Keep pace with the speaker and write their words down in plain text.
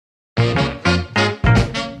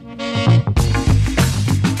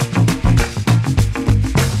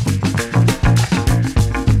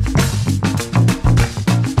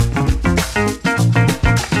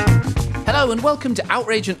Hello and welcome to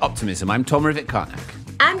Outrage and Optimism. I'm Tom Rivett-Carnac.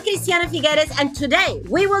 I'm Christiana Figueres, and today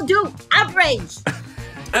we will do outrage.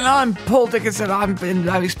 And I'm Paul Dickinson. I'm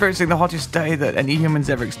experiencing the hottest day that any human's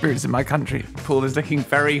ever experienced in my country. Paul is looking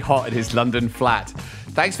very hot at his London flat.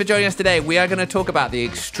 Thanks for joining us today. We are going to talk about the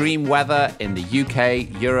extreme weather in the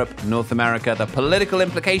UK, Europe, North America, the political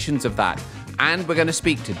implications of that. And we're going to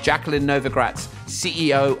speak to Jacqueline Novogratz,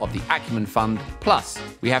 CEO of the Acumen Fund. Plus,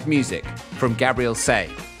 we have music from Gabriel Say.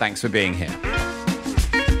 Thanks for being here.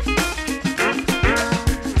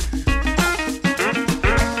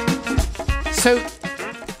 So,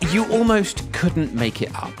 you almost couldn't make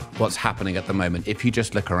it up what's happening at the moment if you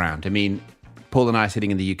just look around. I mean, Paul and I are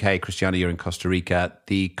sitting in the UK. Christiana, you're in Costa Rica.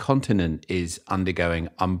 The continent is undergoing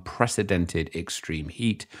unprecedented extreme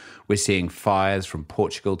heat. We're seeing fires from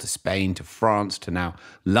Portugal to Spain to France to now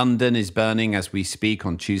London is burning as we speak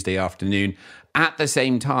on Tuesday afternoon. At the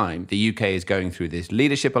same time, the UK is going through this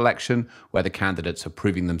leadership election where the candidates are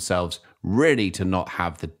proving themselves really to not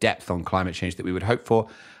have the depth on climate change that we would hope for.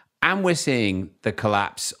 And we're seeing the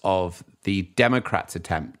collapse of the Democrats'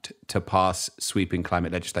 attempt to pass sweeping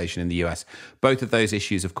climate legislation in the US. Both of those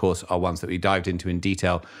issues, of course, are ones that we dived into in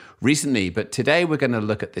detail recently. But today we're going to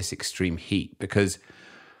look at this extreme heat because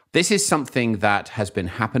this is something that has been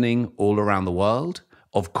happening all around the world,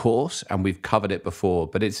 of course, and we've covered it before,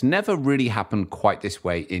 but it's never really happened quite this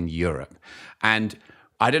way in Europe. And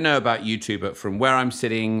I don't know about you two, but from where I'm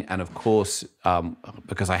sitting, and of course,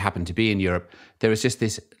 because I happen to be in Europe, there is just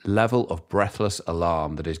this level of breathless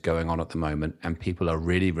alarm that is going on at the moment, and people are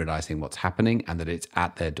really realizing what's happening and that it's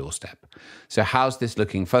at their doorstep. So how's this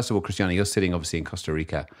looking? First of all, Christiana, you're sitting obviously in Costa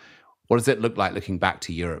Rica. What does it look like looking back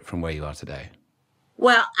to Europe from where you are today?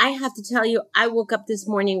 Well, I have to tell you, I woke up this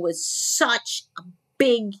morning with such a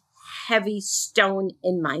big, heavy stone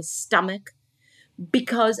in my stomach.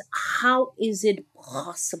 Because how is it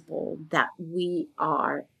possible that we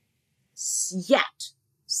are yet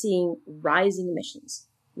seeing rising emissions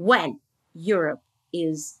when Europe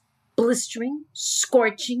is blistering,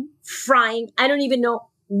 scorching, frying? I don't even know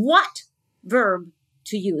what verb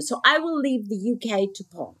to use. So I will leave the UK to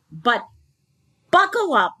Paul. But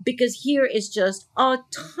buckle up because here is just a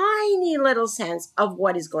tiny little sense of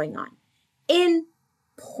what is going on. In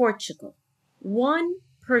Portugal, one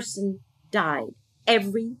person died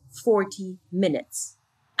every 40 minutes.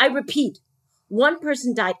 I repeat, one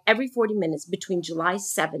person died every 40 minutes between July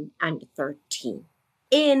 7 and 13.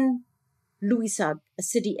 In Luísa, a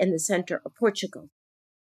city in the center of Portugal,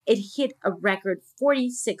 it hit a record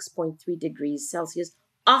 46.3 degrees Celsius,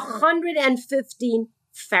 115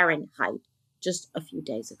 Fahrenheit, just a few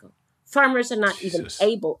days ago. Farmers are not even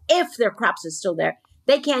able, if their crops are still there,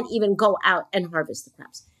 they can't even go out and harvest the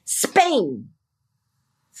crops. Spain,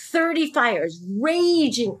 30 fires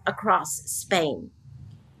raging across Spain.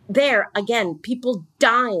 There, again, people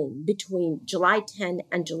dying between July 10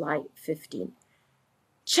 and July 15.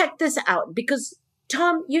 Check this out, because,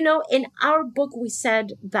 Tom, you know, in our book, we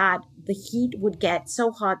said that the heat would get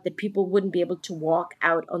so hot that people wouldn't be able to walk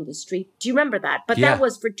out on the street. Do you remember that? But that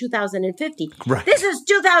was for 2050. Right. This is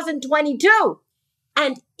 2022.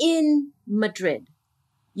 And in Madrid,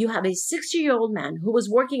 you have a 60-year-old man who was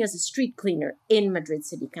working as a street cleaner in Madrid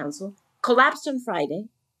City Council, collapsed on Friday,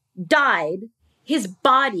 died. His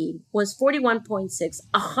body was 41.6,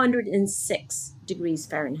 106 degrees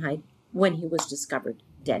Fahrenheit when he was discovered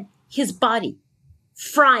dead. His body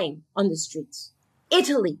frying on the streets.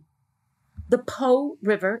 Italy. The Po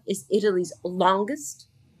River is Italy's longest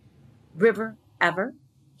river ever,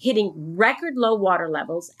 hitting record low water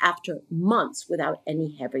levels after months without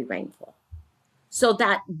any heavy rainfall. So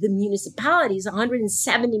that the municipalities,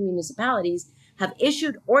 170 municipalities, have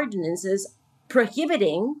issued ordinances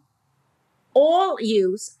prohibiting all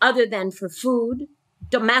use other than for food,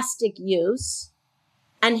 domestic use,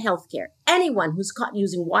 and healthcare. Anyone who's caught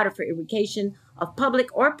using water for irrigation of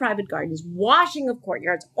public or private gardens, washing of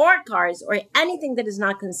courtyards or cars, or anything that is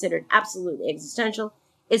not considered absolutely existential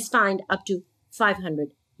is fined up to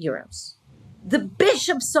 500 euros. The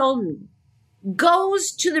Bishop Solomon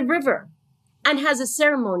goes to the river and has a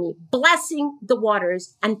ceremony blessing the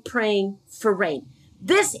waters and praying for rain.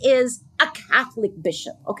 This is a Catholic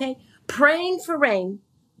bishop, okay? Praying for rain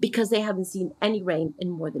because they haven't seen any rain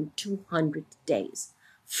in more than 200 days.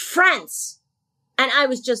 France, and I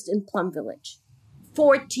was just in Plum Village.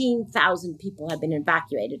 14,000 people have been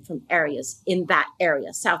evacuated from areas in that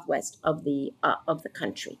area, southwest of the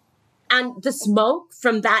country. And the smoke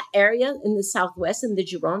from that area in the southwest, in the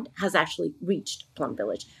Gironde, has actually reached Plum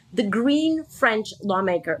Village. The green French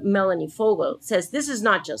lawmaker Melanie Fogel says this is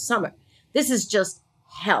not just summer. This is just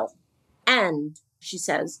hell. And she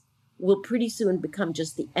says, will pretty soon become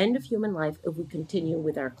just the end of human life if we continue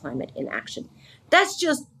with our climate inaction. That's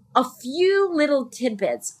just a few little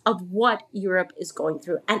tidbits of what Europe is going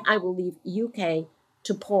through. And I will leave UK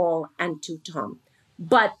to Paul and to Tom.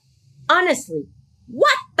 But honestly,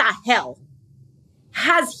 what the hell?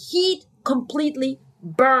 Has heat completely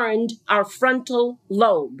burned our frontal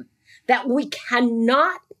lobe that we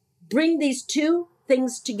cannot bring these two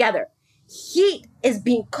things together? Heat is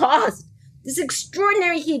being caused. This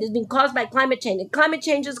extraordinary heat is being caused by climate change, and climate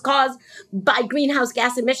change is caused by greenhouse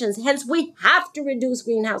gas emissions. Hence, we have to reduce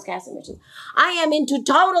greenhouse gas emissions. I am into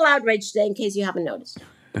total outrage today, in case you haven't noticed.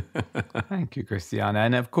 Thank you, Christiana.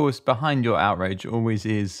 And of course, behind your outrage always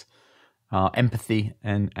is empathy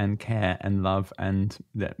and care and love, and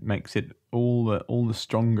that makes it all the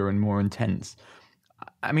stronger and more intense.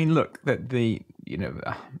 I mean, look,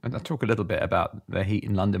 I'll talk a little bit about the heat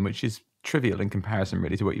in London, which is trivial in comparison,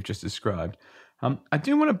 really, to what you've just described. I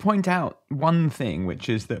do want to point out one thing, which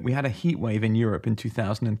is that we had a heat wave in Europe in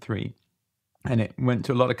 2003, and it went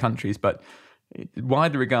to a lot of countries, but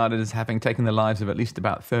widely regarded as having taken the lives of at least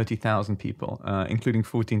about 30,000 people, including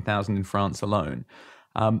 14,000 in France alone.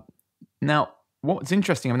 Now, what's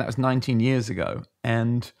interesting, I mean, that was 19 years ago,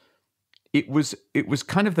 and it was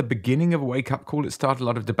kind of the beginning of a wake-up call. It started a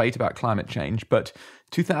lot of debate about climate change, but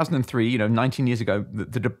 2003, 19 years ago,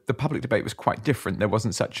 the public debate was quite different. There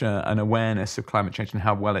wasn't such an awareness of climate change and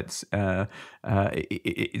how well it's kind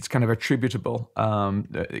of attributable,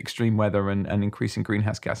 extreme weather and increasing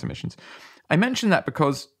greenhouse gas emissions. I mention that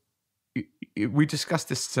because we discussed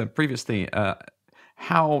this previously,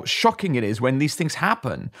 how shocking it is when these things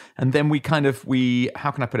happen, and then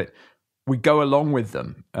how can I put it? We go along with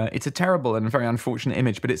them. It's a terrible and very unfortunate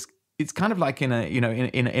image, but it's kind of like in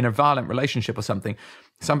a violent relationship or something.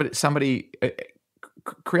 Somebody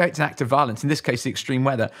creates an act of violence, in this case, the extreme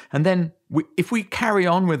weather, and then if we carry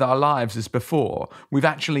on with our lives as before, we've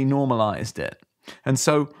actually normalized it. And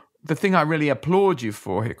so the thing I really applaud you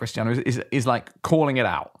for here, Christiana, is like calling it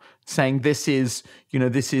out, saying this is,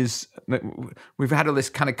 we've had all this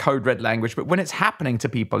kind of code red language, but when it's happening to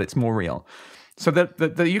people, it's more real. So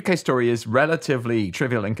the UK story is relatively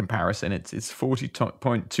trivial in comparison. It's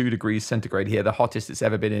 40.2 degrees centigrade here, the hottest it's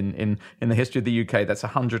ever been in the history of the UK. That's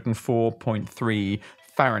 104.3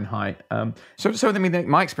 Fahrenheit. So I mean,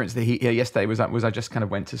 my experience of the heat here yesterday was I just kind of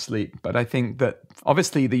went to sleep. But I think that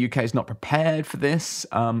obviously the UK is not prepared for this.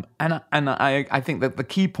 And I think that the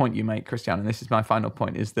key point you make, Christiana, and this is my final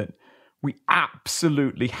point, is that we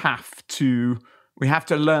absolutely have to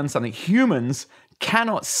learn something. Humans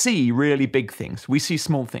cannot see really big things. We see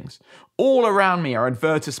small things. All around me are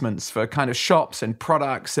advertisements for kind of shops and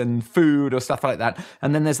products and food or stuff like that.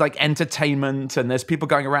 And then there's like entertainment, and there's people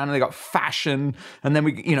going around and they got fashion, and then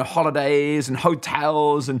we, holidays and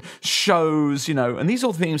hotels and shows, and these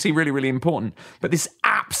all things seem really, really important. But this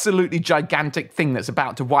absolutely gigantic thing that's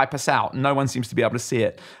about to wipe us out, no one seems to be able to see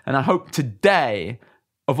it. And I hope today,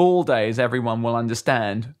 of all days, everyone will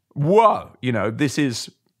understand, whoa, this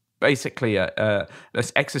is basically an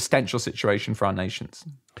existential situation for our nations.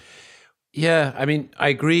 Yeah, I mean, I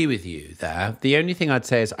agree with you there. The only thing I'd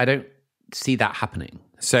say is I don't see that happening.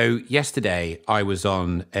 So yesterday I was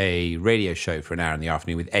on a radio show for an hour in the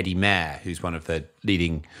afternoon with Eddie Mair, who's one of the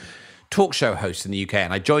leading talk show hosts in the UK.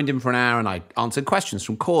 And I joined him for an hour and I answered questions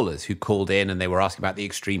from callers who called in, and they were asking about the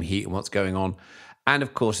extreme heat and what's going on. And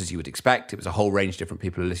of course, as you would expect, it was a whole range of different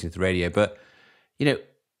people who were listening to the radio. But,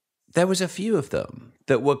 there was a few of them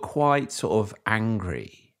that were quite sort of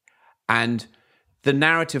angry. And the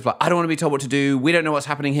narrative, like, I don't want to be told what to do. We don't know what's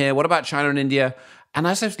happening here. What about China and India? And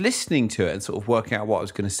as I was listening to it and sort of working out what I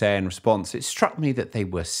was going to say in response, it struck me that they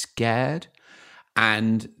were scared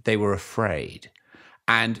and they were afraid.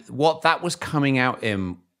 And what that was coming out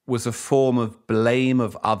in was a form of blame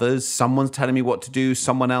of others. Someone's telling me what to do.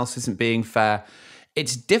 Someone else isn't being fair.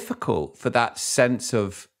 It's difficult for that sense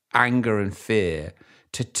of anger and fear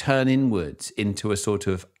to turn inwards into a sort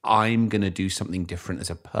of, I'm going to do something different as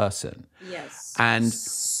a person. Yes. And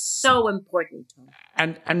so important, Tom.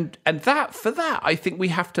 And that, for that, I think we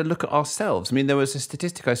have to look at ourselves. I mean, there was a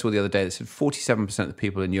statistic I saw the other day that said 47% of the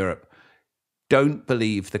people in Europe don't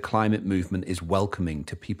believe the climate movement is welcoming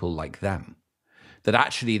to people like them. That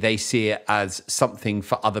actually they see it as something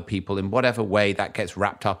for other people in whatever way that gets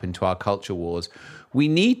wrapped up into our culture wars. We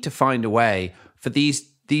need to find a way for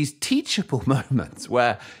these teachable moments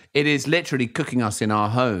where it is literally cooking us in our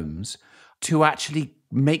homes to actually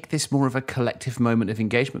make this more of a collective moment of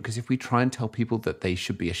engagement. Because if we try and tell people that they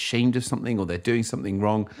should be ashamed of something or they're doing something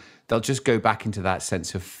wrong, they'll just go back into that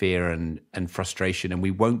sense of fear and frustration, and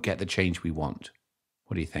we won't get the change we want.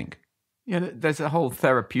 What do you think? Yeah, there's a whole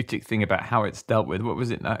therapeutic thing about how it's dealt with. What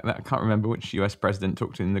was it? I can't remember which US president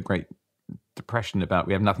talked in the Great Depression about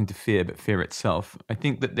we have nothing to fear but fear itself. I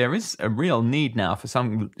think that there is a real need now for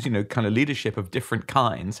some, kind of leadership of different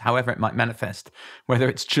kinds, however it might manifest, whether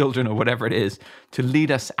it's children or whatever it is, to lead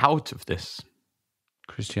us out of this.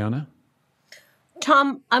 Christiana?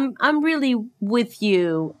 Tom, I'm really with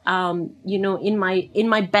you. In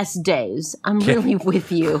my best days, I'm really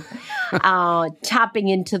with you, tapping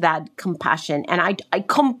into that compassion. And I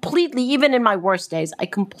completely, even in my worst days, I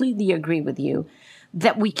completely agree with you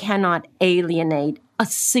that we cannot alienate a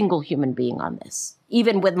single human being on this,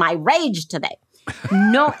 even with my rage today.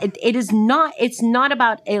 No, it is not. It's not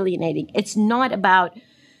about alienating. It's not about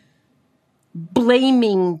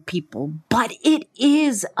blaming people, but it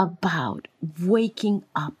is about waking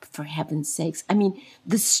up, for heaven's sakes. I mean,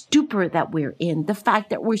 the stupor that we're in, the fact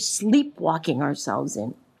that we're sleepwalking ourselves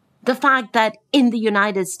in, the fact that in the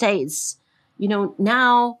United States,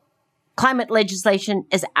 now climate legislation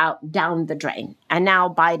is out down the drain. And now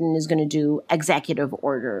Biden is going to do executive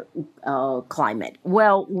order climate.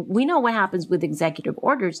 Well, we know what happens with executive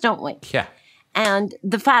orders, don't we? Yeah. And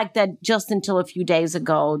the fact that just until a few days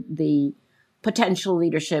ago, the potential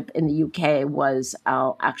leadership in the UK was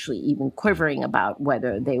actually even quivering about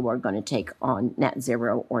whether they were going to take on net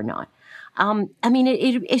zero or not.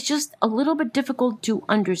 It's just a little bit difficult to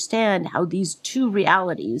understand how these two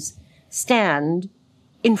realities stand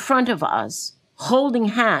in front of us, holding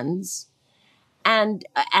hands, and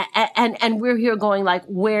we're here going like,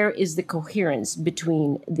 where is the coherence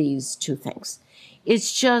between these two things?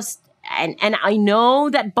 It's just, and I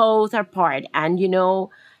know that both are part, and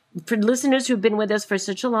for listeners who've been with us for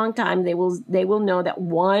such a long time, they will know that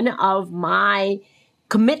one of my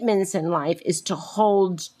commitments in life is to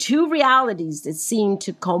hold two realities that seem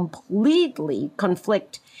to completely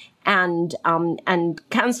conflict and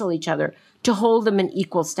cancel each other, to hold them in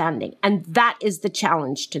equal standing. And that is the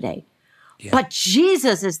challenge today. Yeah. But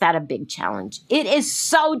Jesus, is that a big challenge? It is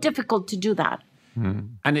so difficult to do that.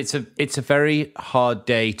 And it's a very hard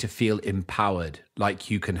day to feel empowered,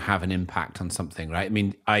 like you can have an impact on something, right? I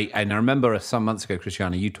mean, I remember some months ago,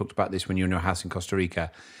 Christiana, you talked about this when you were in your house in Costa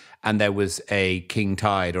Rica, and there was a king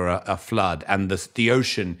tide or a flood, and the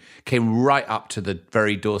ocean came right up to the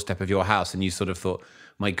very doorstep of your house, and you sort of thought,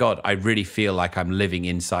 my God, I really feel like I'm living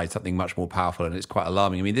inside something much more powerful, and it's quite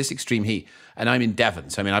alarming. I mean, this extreme heat, and I'm in Devon,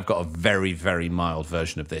 so I mean, I've got a very, very mild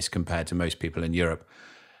version of this compared to most people in Europe.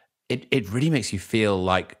 It really makes you feel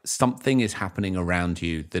like something is happening around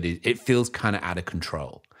you that it feels kind of out of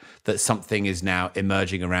control, that something is now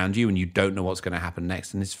emerging around you and you don't know what's going to happen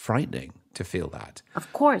next. And it's frightening to feel that.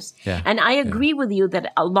 Of course. Yeah. And I agree with you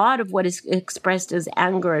that a lot of what is expressed as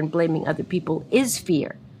anger and blaming other people is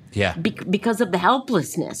fear. Yeah. Because of the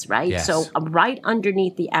helplessness, right? Yes. So right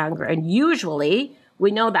underneath the anger, and usually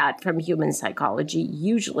we know that from human psychology,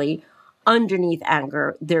 usually underneath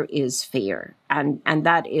anger, there is fear. And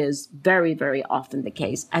that is very, very often the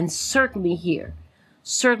case. And certainly here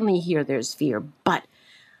there's fear. But,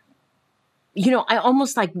 I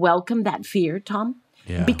almost welcome that fear, Tom.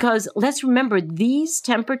 Yeah. Because let's remember, these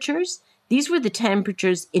were the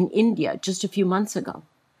temperatures in India just a few months ago.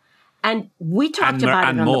 And we talked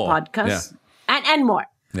about it on the podcast. Yeah. And more.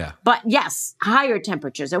 Yeah. But yes, higher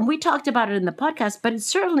temperatures. And we talked about it in the podcast, but it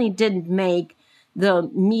certainly didn't make the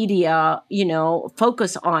media,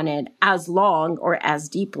 focus on it as long or as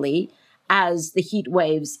deeply as the heat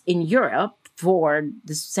waves in Europe for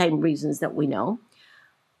the same reasons that we know.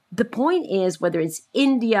 The point is, whether it's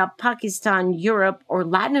India, Pakistan, Europe, or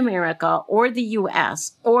Latin America, or the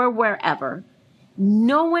US, or wherever,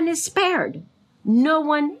 no one is spared. No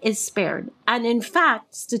one is spared. And in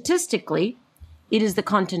fact, statistically, it is the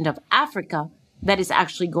continent of Africa that is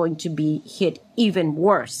actually going to be hit even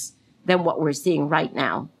worse than what we're seeing right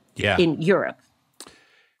now in Europe.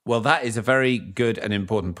 Well, that is a very good and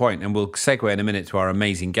important point. And we'll segue in a minute to our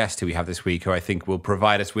amazing guest who we have this week, who I think will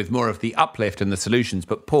provide us with more of the uplift and the solutions.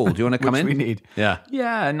 But Paul, do you want to come in? We need. Yeah.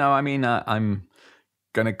 Yeah, no, I mean, I'm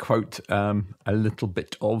going to quote a little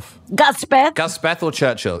bit of... Guspeth. Guspeth or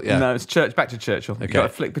Churchill? Yeah. No, it's back to Churchill. Okay. You've got to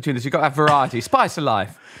flick between this. You've got to have variety, spice of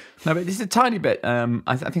life. No, but this is a tiny bit.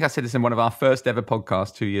 I think I said this in one of our first ever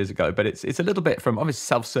podcasts 2 years ago, but it's a little bit from, obviously,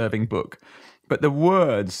 self-serving book. But the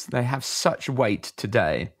words, they have such weight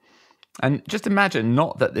today. And just imagine,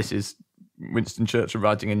 not that this is Winston Churchill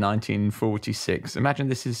writing in 1946. Imagine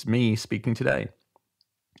this is me speaking today.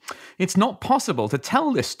 It's not possible to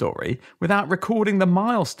tell this story without recording the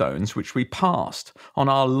milestones which we passed on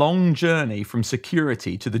our long journey from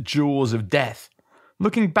security to the jaws of death.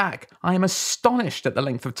 Looking back, I am astonished at the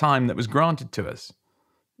length of time that was granted to us.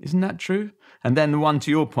 Isn't that true? And then the one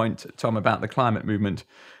to your point, Tom, about the climate movement.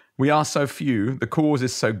 We are so few, the cause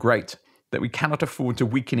is so great that we cannot afford to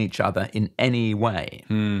weaken each other in any way.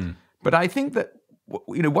 But I think that,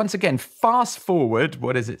 once again, fast forward,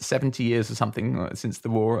 70 years or something since the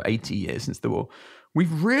war, 80 years since the war,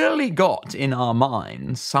 we've really got in our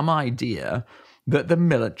minds some idea that the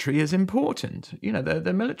military is important.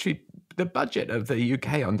 The military, the budget of the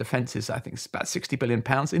UK on defence is, I think, it's about £60 billion.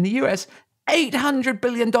 In the US, $800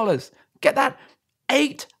 billion. Get that?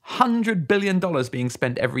 $800 billion being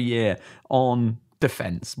spent every year on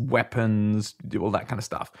defense, weapons, all that kind of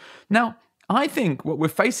stuff. Now, I think what we're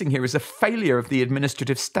facing here is a failure of the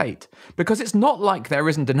administrative state, because it's not like there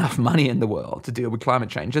isn't enough money in the world to deal with climate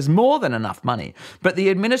change. There's more than enough money. But the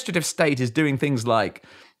administrative state is doing things like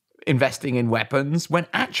investing in weapons when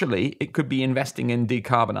actually it could be investing in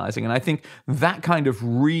decarbonizing. And I think that kind of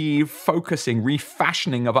refocusing,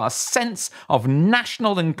 refashioning of our sense of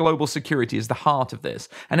national and global security is the heart of this.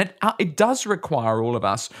 And it does require all of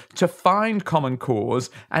us to find common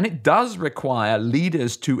cause, and it does require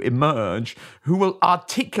leaders to emerge who will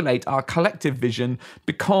articulate our collective vision,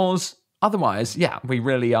 because otherwise, we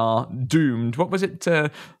really are doomed. What was it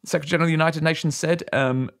Secretary General of the United Nations said?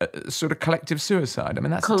 Sort of collective suicide. I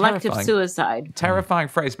mean, that's collective suicide. Terrifying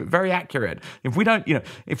phrase, but very accurate. If we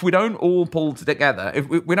don't all pull together, if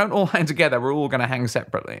we don't all hang together, we're all going to hang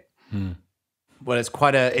separately. Well, it's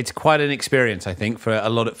quite an experience, I think,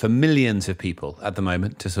 for millions of people at the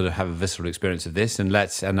moment to sort of have a visceral experience of this. And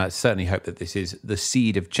I certainly hope that this is the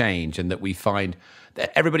seed of change, and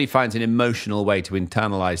that everybody finds an emotional way to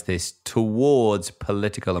internalize this towards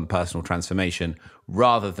political and personal transformation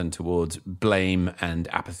rather than towards blame and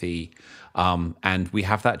apathy. And we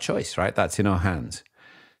have that choice, right? That's in our hands.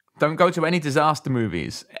 Don't go to any disaster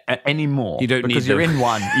movies anymore. You don't because need you're them. in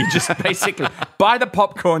one. You just basically buy the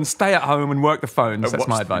popcorn, stay at home, and work the phones. That's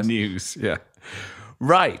my advice. News, yeah.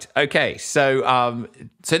 Right. Okay. So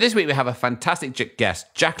this week we have a fantastic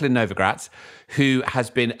guest, Jacqueline Novogratz, who has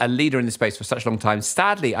been a leader in this space for such a long time.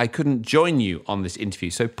 Sadly, I couldn't join you on this interview.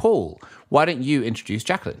 So, Paul, why don't you introduce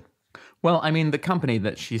Jacqueline? Well, I mean, the company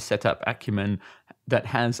that she set up, Acumen, that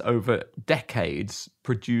has over decades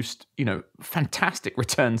produced, fantastic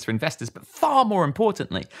returns for investors, but far more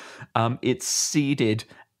importantly, it's seeded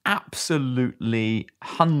absolutely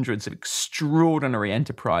hundreds of extraordinary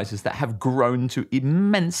enterprises that have grown to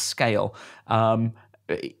immense scale,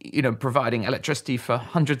 providing electricity for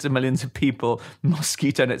hundreds of millions of people,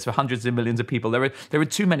 mosquito nets for hundreds of millions of people. There are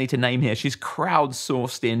too many to name here. She's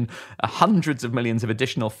crowdsourced in hundreds of millions of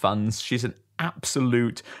additional funds. She's an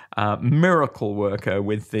absolute miracle worker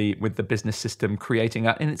with the business system,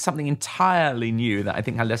 and it's something entirely new that I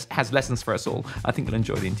think has lessons for us all. I think you'll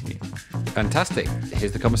enjoy the interview. Fantastic.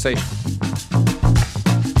 Here's the conversation.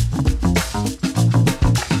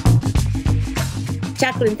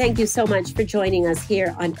 Jacqueline, thank you so much for joining us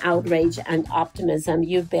here on Outrage and Optimism.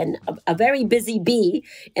 You've been a very busy bee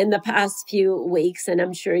in the past few weeks, and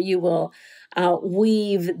I'm sure you will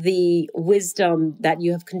weave the wisdom that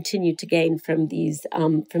you have continued to gain from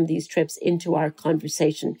these trips into our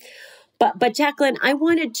conversation. But Jacqueline, I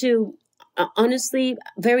wanted to honestly,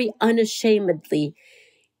 very unashamedly,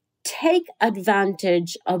 take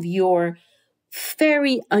advantage of your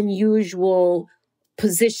very unusual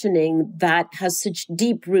positioning that has such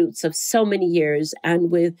deep roots of so many years, and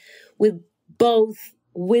with both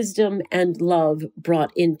wisdom and love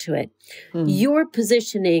brought into it. Your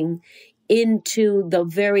positioning into the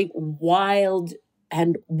very wild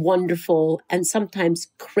and wonderful and sometimes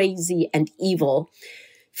crazy and evil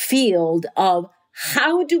field of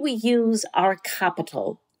how do we use our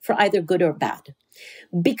capital for either good or bad?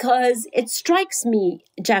 Because it strikes me,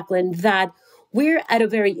 Jacqueline, that we're at a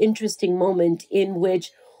very interesting moment in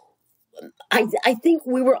which I think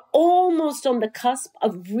we were almost on the cusp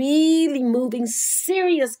of really moving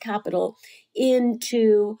serious capital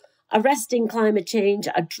into arresting climate change,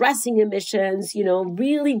 addressing emissions,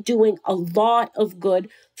 really doing a lot of good,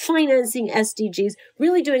 financing SDGs,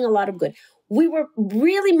 really doing a lot of good. We were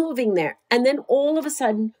really moving there. And then all of a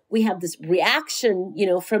sudden, we have this reaction,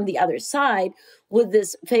 from the other side with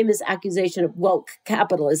this famous accusation of woke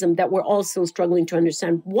capitalism that we're also struggling to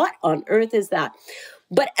understand. What on earth is that?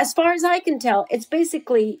 But as far as I can tell, it's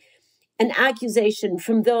basically an accusation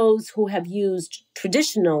from those who have used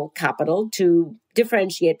traditional capital to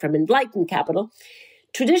differentiate from enlightened capital,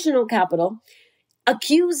 traditional capital,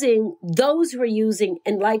 accusing those who are using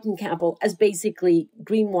enlightened capital as basically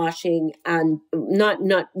greenwashing and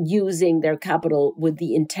not using their capital with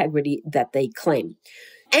the integrity that they claim.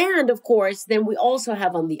 And of course, then we also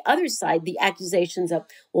have on the other side the accusations of,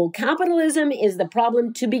 well, capitalism is the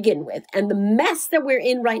problem to begin with. And the mess that we're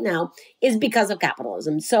in right now is because of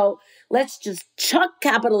capitalism. So let's just chuck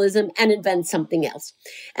capitalism and invent something else.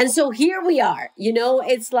 And so here we are,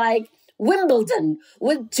 it's like Wimbledon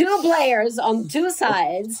with two players on two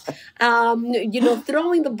sides,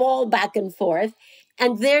 throwing the ball back and forth.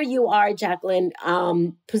 And there you are, Jacqueline,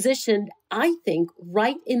 positioned, I think,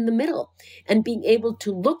 right in the middle and being able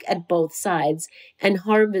to look at both sides and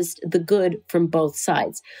harvest the good from both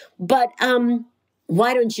sides. But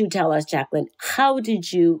why don't you tell us, Jacqueline, how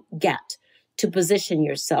did you get to position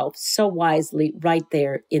yourself so wisely right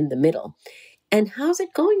there in the middle? And how's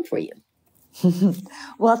it going for you?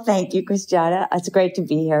 Well, thank you, Christiana. It's great to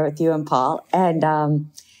be here with you and Paul. And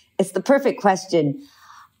it's the perfect question.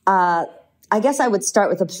 I guess I would start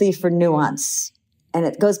with a plea for nuance. And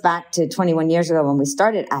it goes back to 21 years ago when we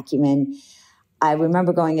started Acumen. I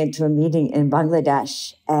remember going into a meeting in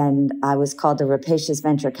Bangladesh, and I was called a rapacious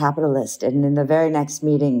venture capitalist. And in the very next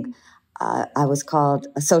meeting, I was called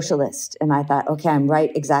a socialist. And I thought, okay, I'm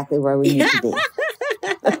right exactly where we need to be.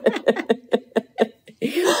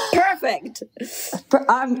 Perfect.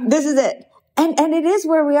 This is it. And it is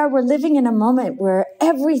where we are. We're living in a moment where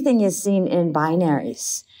everything is seen in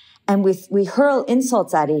binaries. And we hurl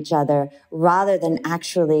insults at each other rather than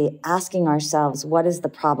actually asking ourselves, what is the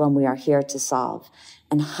problem we are here to solve?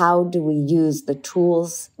 And how do we use the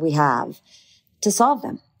tools we have to solve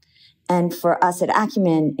them? And for us at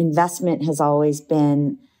Acumen, investment has always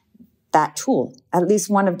been that tool, at least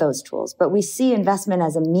one of those tools. But we see investment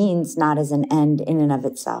as a means, not as an end in and of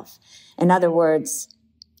itself. In other words,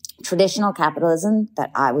 traditional capitalism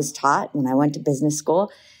that I was taught when I went to business school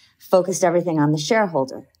focused everything on the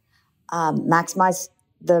shareholder. Maximize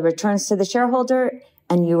the returns to the shareholder,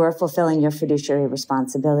 and you are fulfilling your fiduciary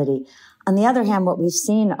responsibility. On the other hand, what we've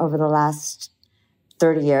seen over the last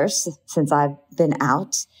 30 years since I've been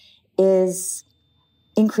out is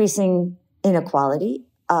increasing inequality,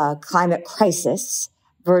 climate crisis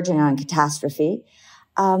verging on catastrophe,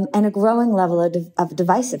 and a growing level of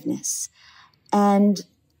divisiveness. And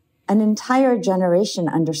an entire generation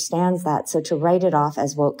understands that. So to write it off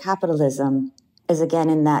as woke capitalism is again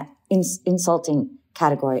in that insulting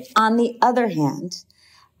category. On the other hand,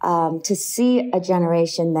 to see a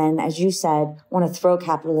generation then, as you said, want to throw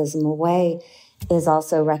capitalism away is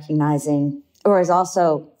also recognizing, or is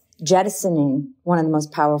also jettisoning one of the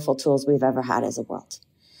most powerful tools we've ever had as a world.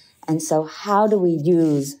 And so how do we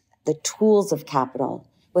use the tools of capital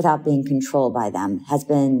without being controlled by them has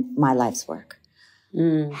been my life's work.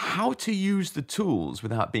 How to use the tools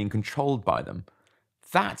without being controlled by them.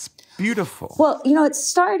 That's beautiful. Well, it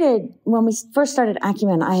started when we first started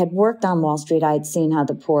Acumen. I had worked on Wall Street. I had seen how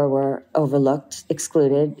the poor were overlooked,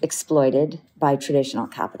 excluded, exploited by traditional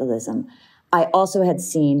capitalism. I also had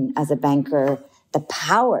seen as a banker the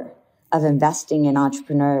power of investing in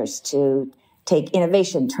entrepreneurs to take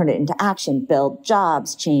innovation, turn it into action, build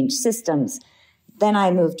jobs, change systems. Then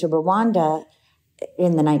I moved to Rwanda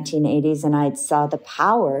in the 1980s, and I saw the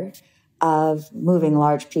power of moving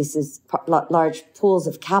large pools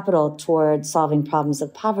of capital toward solving problems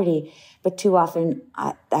of poverty, but too often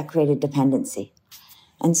that created dependency.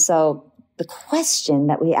 And so the question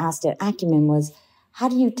that we asked at Acumen was, how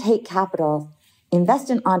do you take capital,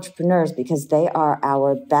 invest in entrepreneurs because they are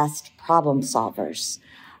our best problem solvers,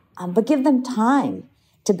 but give them time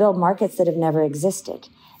to build markets that have never existed,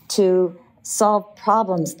 to solve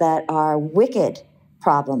problems that are wicked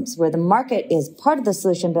problems where the market is part of the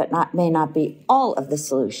solution, but may not be all of the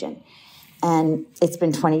solution. And it's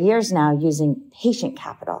been 20 years now using patient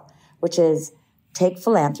capital, which is take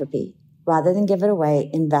philanthropy, rather than give it away,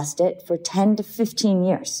 invest it for 10 to 15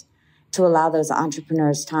 years to allow those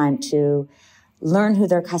entrepreneurs time to learn who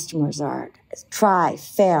their customers are, try,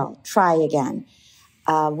 fail, try again.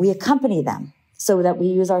 We accompany them so that we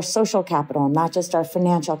use our social capital, not just our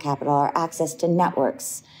financial capital, our access to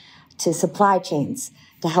networks, to supply chains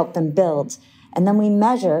to help them build. And then we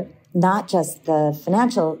measure not just the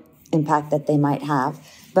financial impact that they might have,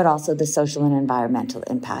 but also the social and environmental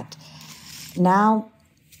impact. Now,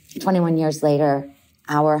 21 years later,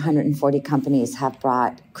 our 140 companies have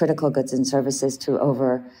brought critical goods and services to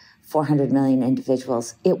over 400 million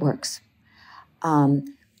individuals. It works.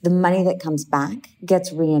 The money that comes back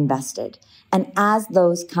gets reinvested. And as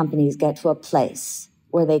those companies get to a place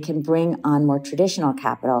where they can bring on more traditional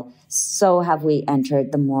capital, so have we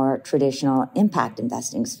entered the more traditional impact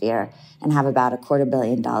investing sphere and have about $250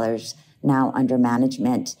 million now under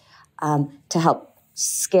management to help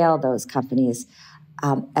scale those companies,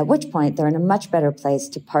 at which point they're in a much better place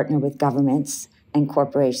to partner with governments and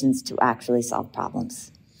corporations to actually solve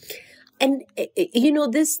problems. And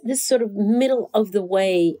this sort of middle of the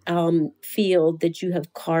way field that you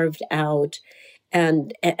have carved out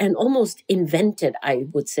and almost invented, I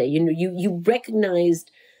would say. You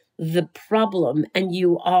recognized the problem and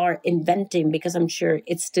you are inventing, because I'm sure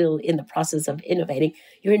it's still in the process of innovating.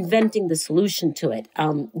 You're inventing the solution to it,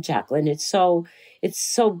 Jacqueline. It's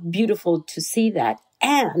so beautiful to see that.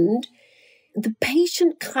 And the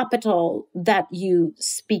patient capital that you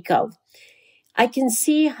speak of, I can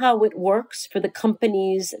see how it works for the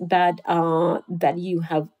companies that you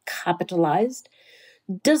have capitalized.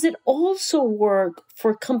 Does it also work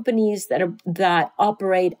for companies that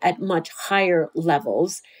operate at much higher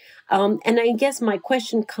levels? And I guess my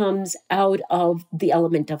question comes out of the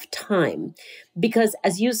element of time, because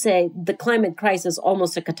as you say, the climate crisis,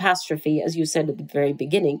 almost a catastrophe, as you said at the very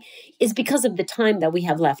beginning, is because of the time that we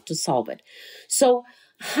have left to solve it. So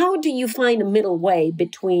how do you find a middle way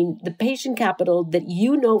between the patient capital that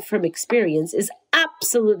you know from experience is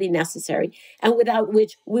absolutely necessary and without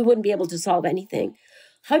which we wouldn't be able to solve anything?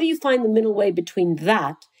 How do you find the middle way between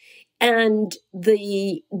that and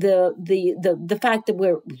the fact that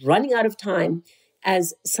we're running out of time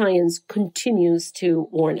as science continues to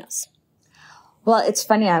warn us? Well, it's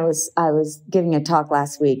funny. I was giving a talk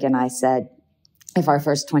last week, and I said, if our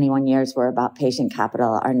first 21 years were about patient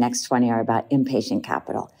capital, our next 20 are about inpatient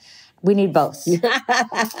capital. We need both.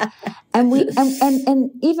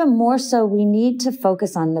 and even more so, we need to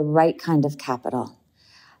focus on the right kind of capital,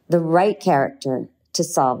 the right character to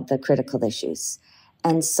solve the critical issues.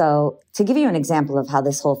 And so to give you an example of how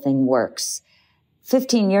this whole thing works,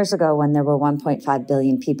 15 years ago, when there were 1.5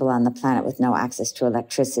 billion people on the planet with no access to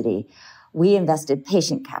electricity, we invested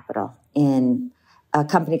patient capital in a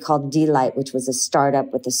company called D-Light, which was a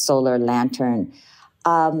startup with a solar lantern.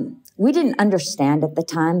 We didn't understand at the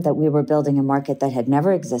time that we were building a market that had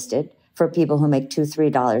never existed for people who make $2,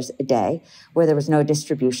 $3 a day, where there was no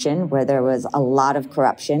distribution, where there was a lot of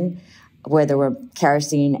corruption, where there were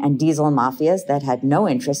kerosene and diesel mafias that had no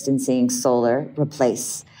interest in seeing solar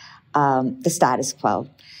replace the status quo.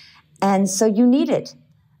 And so you needed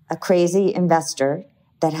a crazy investor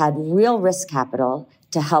that had real risk capital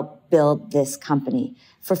to help build this company.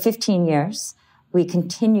 For 15 years, we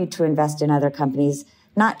continued to invest in other companies,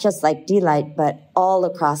 not just like D-Light, but all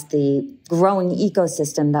across the growing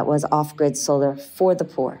ecosystem that was off-grid solar for the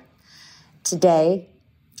poor. Today,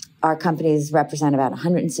 our companies represent about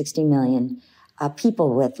 160 million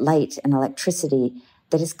people with light and electricity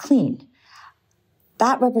that is clean.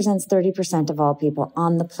 That represents 30% of all people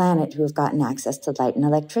on the planet who have gotten access to light and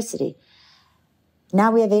electricity.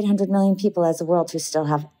 Now we have 800 million people as a world who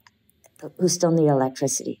still need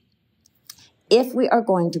electricity. If we are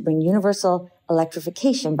going to bring universal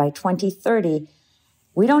electrification by 2030,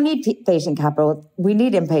 we don't need patient capital. We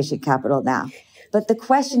need inpatient capital now. But the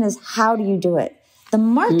question is, how do you do it? The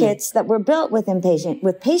markets that were built with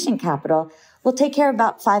patient capital will take care of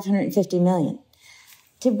about 550 million.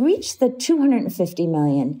 To reach the 250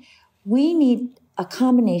 million, we need a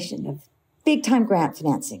combination of big-time grant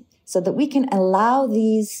financing so that we can allow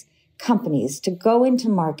these companies to go into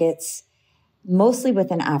markets mostly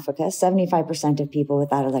within Africa. 75% of people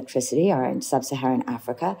without electricity are in sub-Saharan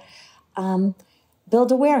Africa.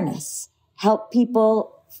 Build awareness, help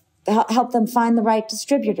them find the right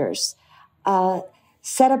distributors,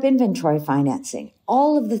 set up inventory financing,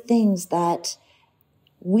 all of the things that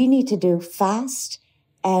we need to do fast,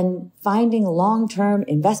 and finding long-term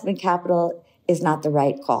investment capital is not the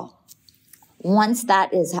right call. Once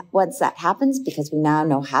that happens, because we now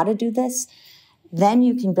know how to do this, then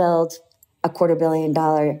you can build a $250 million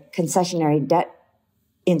concessionary debt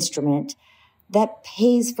instrument that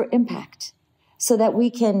pays for impact so that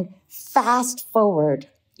we can fast forward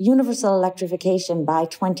universal electrification by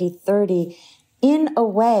 2030 in a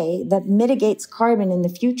way that mitigates carbon in the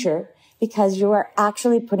future, because you are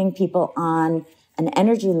actually putting people on an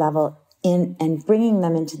energy level and bringing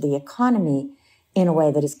them into the economy in a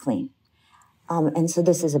way that is clean. And so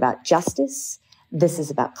this is about justice. This is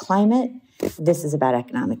about climate. This is about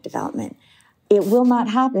economic development. It will not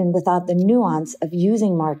happen without the nuance of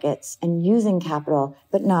using markets and using capital,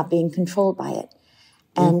 but not being controlled by it.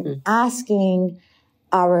 And asking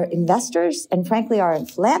our investors and, frankly, our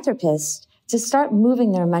philanthropists to start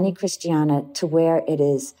moving their money, Christiana, to where it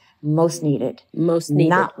is most needed.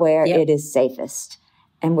 Not where it is safest.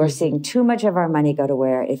 And we're seeing too much of our money go to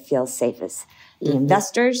where it feels safest. The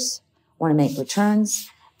investors want to make returns.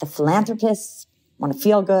 The philanthropists want to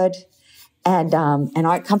feel good and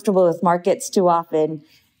aren't comfortable with markets too often.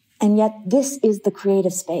 And yet this is the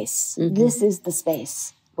creative space. This is the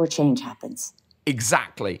space where change happens.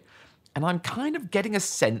 Exactly. And I'm kind of getting a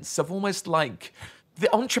sense of almost like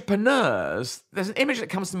the entrepreneurs, there's an image that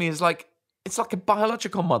comes to me as like, it's like a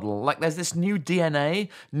biological model. Like there's this new DNA,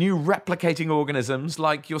 new replicating organisms,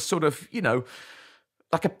 like you're sort of,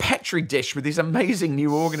 like a Petri dish with these amazing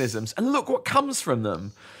new organisms. And look what comes from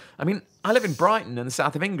them. I mean, I live in Brighton in the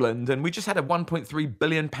south of England, and we just had a £1.3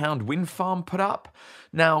 billion wind farm put up.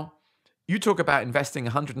 Now, you talk about investing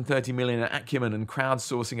 130 million in acumen and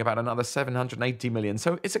crowdsourcing about another 780 million.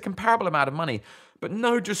 So it's a comparable amount of money. But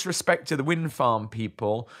no disrespect to the wind farm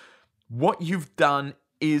people, what you've done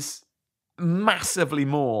is massively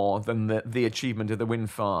more than the achievement of the wind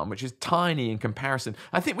farm, which is tiny in comparison.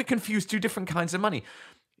 I think we confuse two different kinds of money.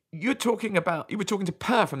 You were talking to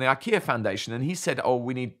Per from the IKEA Foundation, and he said, oh,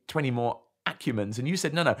 we need 20 more acumens. And you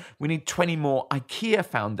said, no, we need 20 more IKEA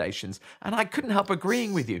foundations. And I couldn't help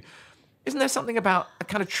agreeing with you. Isn't there something about a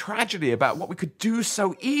kind of tragedy about what we could do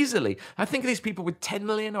so easily? I think of these people with 10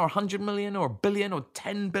 million or 100 million or a billion or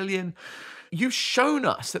 10 billion. You've shown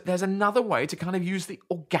us that there's another way to kind of use the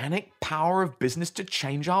organic power of business to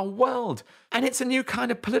change our world. And it's a new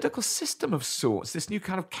kind of political system of sorts, this new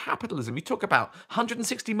kind of capitalism. You talk about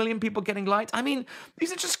 160 million people getting light. I mean,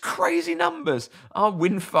 these are just crazy numbers. Our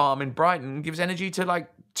wind farm in Brighton gives energy to like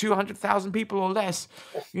 200,000 people or less.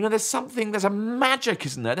 There's a magic,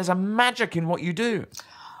 isn't there? There's a magic in what you do.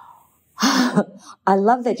 I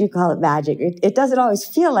love that you call it magic. It doesn't always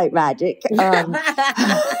feel like magic.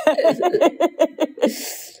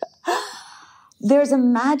 There's a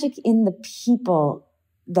magic in the people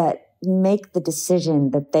that make the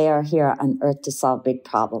decision that they are here on Earth to solve big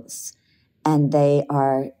problems. And they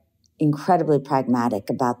are incredibly pragmatic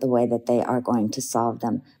about the way that they are going to solve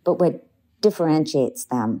them. But what differentiates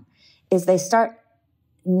them is they start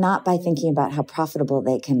not by thinking about how profitable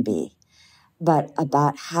they can be, but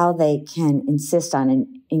about how they can insist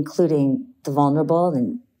on including the vulnerable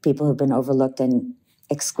and people who've been overlooked and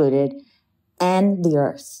excluded and the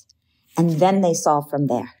earth. And then they solve from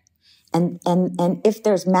there. And if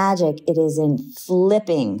there's magic, it is in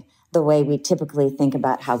flipping the way we typically think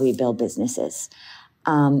about how we build businesses.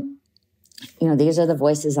 These are the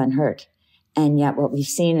voices unheard. And yet what we've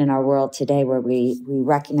seen in our world today, where we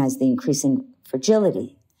recognize the increasing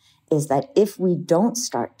fragility, is that if we don't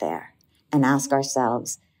start there, and ask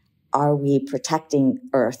ourselves, are we protecting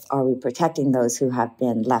Earth? Are we protecting those who have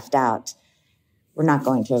been left out? We're not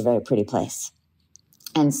going to a very pretty place.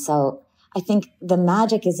 And so I think the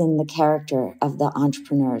magic is in the character of the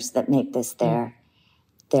entrepreneurs that make this their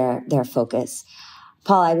focus.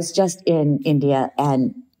 Paul, I was just in India,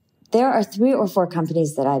 and there are 3 or 4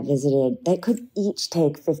 companies that I visited that could each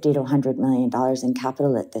take $50 to $100 million in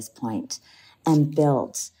capital at this point and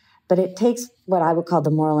build. But it takes what I would call the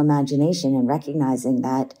moral imagination and recognizing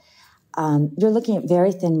that you're looking at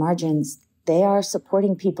very thin margins. They are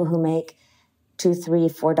supporting people who make $2, $3,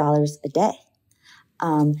 $4 a day.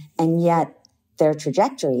 And yet their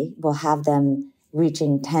trajectory will have them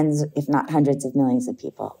reaching tens, if not hundreds of millions of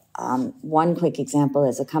people. One quick example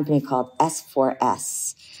is a company called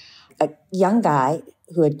S4S. A young guy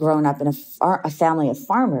who had grown up in a family of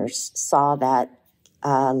farmers saw that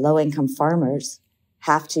low-income farmers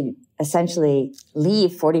have to essentially leave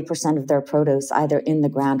 40% of their produce either in the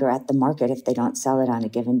ground or at the market if they don't sell it on a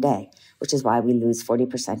given day, which is why we lose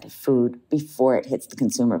 40% of food before it hits the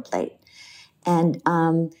consumer plate. And,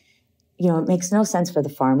 it makes no sense for the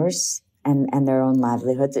farmers and their own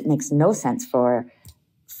livelihoods. It makes no sense for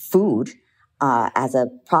food as a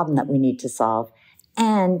problem that we need to solve.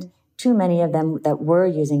 And too many of them that were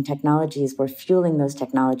using technologies were fueling those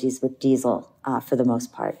technologies with diesel for the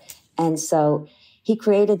most part. And so he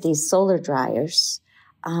created these solar dryers,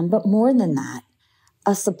 but more than that,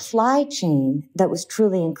 a supply chain that was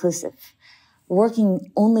truly inclusive,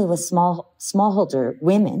 working only with smallholder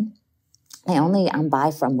women. They only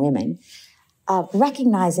buy from women,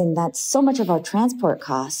 recognizing that so much of our transport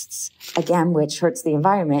costs, again, which hurts the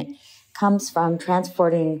environment, comes from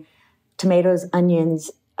transporting tomatoes,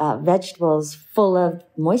 onions, vegetables full of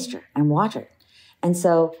moisture and water. And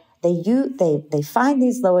so they find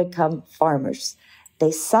these low-income farmers.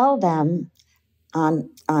 They sell them on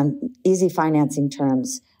easy financing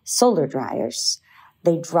terms, solar dryers.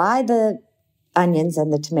 They dry the onions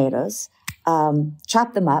and the tomatoes,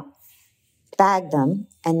 chop them up, bag them,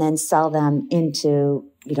 and then sell them to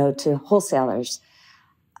wholesalers.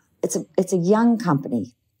 It's a young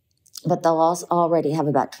company, but they'll also already have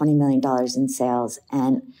about $20 million in sales.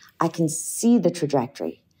 And I can see the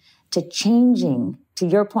trajectory to changing, to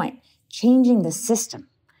your point, changing the system,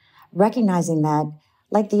 recognizing that,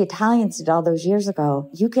 like the Italians did all those years ago,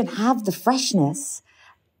 you can have the freshness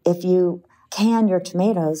if you can your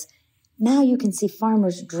tomatoes. Now you can see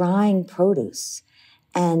farmers drying produce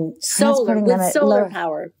and Solar, transporting with them at solar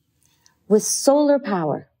power. With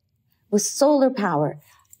solar power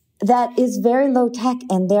that is very low tech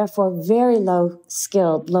and therefore very low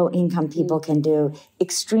skilled, low income people can do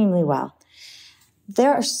extremely well.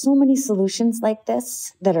 There are so many solutions like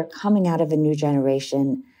this that are coming out of a new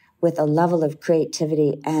generation with a level of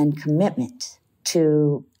creativity and commitment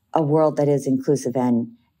to a world that is inclusive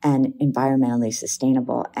and environmentally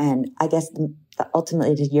sustainable. And I guess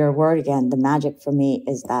ultimately, to your word again, the magic for me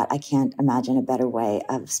is that I can't imagine a better way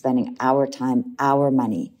of spending our time, our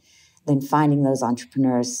money, than finding those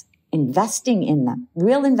entrepreneurs, investing in them,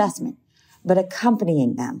 real investment, but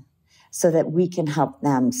accompanying them so that we can help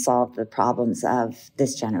them solve the problems of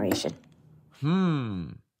this generation.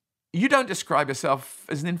 You don't describe yourself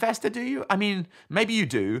as an investor, do you? I mean, maybe you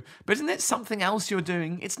do, but isn't it something else you're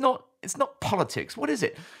doing? It's not politics. What is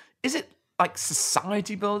it? Is it like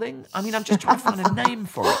society building? I mean, I'm just trying to find a name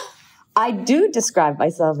for it. I do describe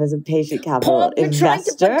myself as a patient capital Paul, you're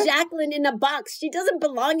investor. trying to put Jacqueline in a box. She doesn't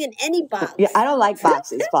belong in any box. Yeah, I don't like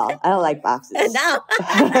boxes, Paul. I don't like boxes. No.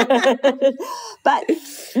 But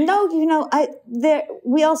no,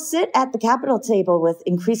 we all sit at the capital table with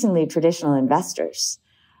increasingly traditional investors.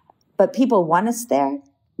 But people want us there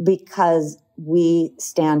because we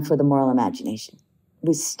stand for the moral imagination.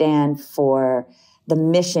 We stand for the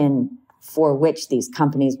mission for which these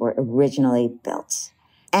companies were originally built.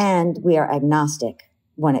 And we are agnostic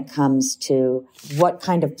when it comes to what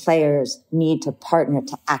kind of players need to partner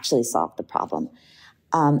to actually solve the problem.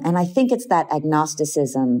 And I think it's that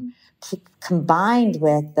agnosticism combined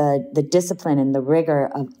with the discipline and the rigor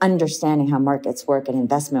of understanding how markets work and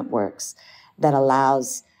investment works that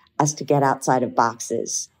allows us to get outside of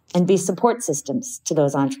boxes and be support systems to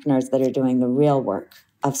those entrepreneurs that are doing the real work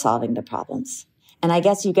of solving the problems. And I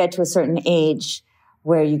guess you get to a certain age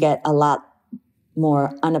where you get a lot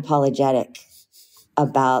more unapologetic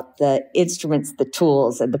about the instruments, the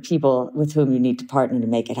tools, and the people with whom you need to partner to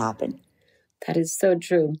make it happen. That is so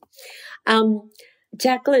true.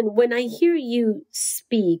 Jacqueline, when I hear you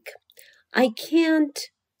speak, I can't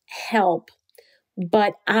help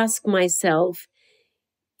but ask myself,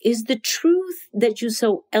 is the truth that you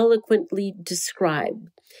so eloquently describe,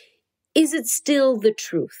 is it still the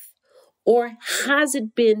truth? Or has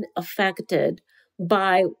it been affected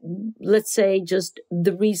by, let's say, just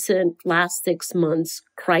the recent last 6 months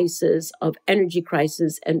crisis of energy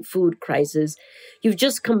crisis and food crisis? You've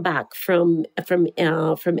just come back from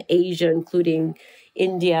Asia, including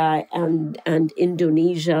India and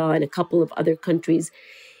Indonesia and a couple of other countries.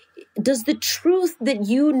 Does the truth that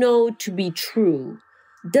you know to be true,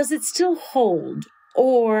 does it still hold?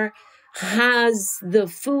 Or has the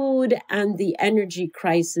food and the energy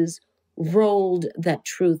crisis rolled that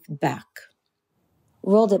truth back?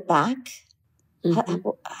 Rolled it back? Mm-hmm.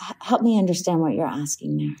 Help me understand what you're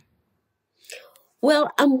asking there.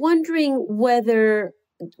 Well, I'm wondering whether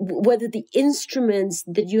the instruments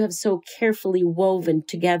that you have so carefully woven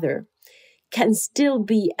together can still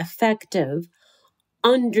be effective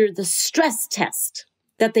under the stress test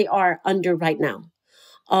that they are under right now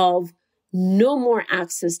of no more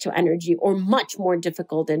access to energy, or much more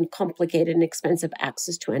difficult and complicated and expensive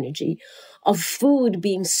access to energy, of food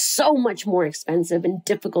being so much more expensive and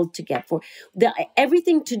difficult to get for,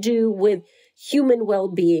 everything to do with human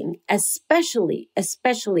well-being, especially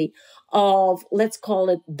of, let's call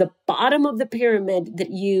it, the bottom of the pyramid that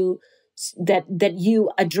you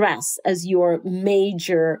address as your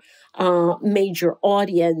major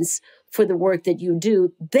audience for the work that you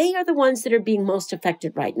do. They are the ones that are being most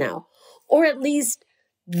affected right now. Or at least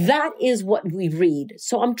that is what we read.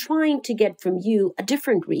 So I'm trying to get from you a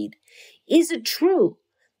different read. Is it true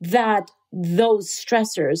that those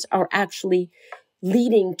stressors are actually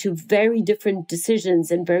leading to very different decisions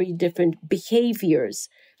and very different behaviors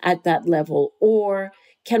at that level? Or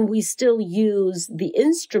can we still use the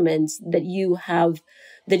instruments that you have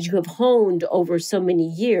honed over so many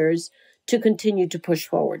years to continue to push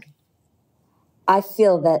forward? I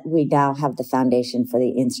feel that we now have the foundation for the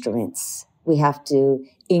instruments. We have to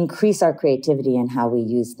increase our creativity in how we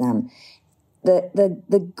use them.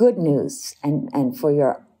 The good news, and for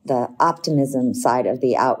the optimism side of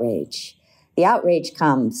the outrage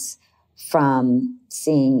comes from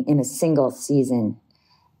seeing in a single season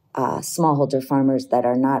smallholder farmers that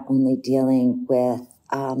are not only dealing with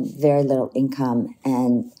very little income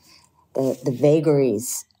and the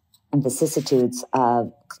vagaries and vicissitudes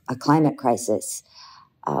of a climate crisis,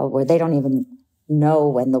 where they don't even know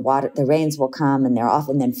when the rains will come, and they're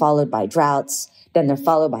often then followed by droughts, then they're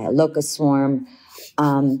followed by a locust swarm.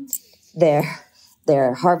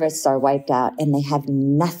 Their harvests are wiped out, and they have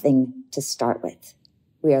nothing to start with.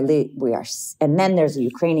 And then there's a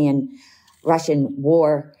Ukrainian-Russian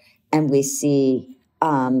war, and we see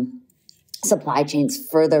supply chains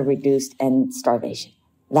further reduced and starvation.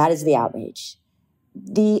 That is the outrage.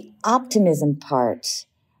 The optimism part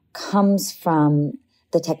comes from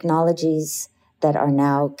the technologies that are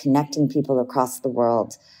now connecting people across the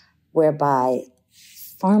world, whereby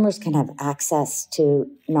farmers can have access to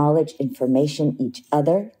knowledge, information, each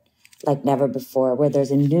other like never before, where there's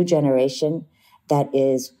a new generation that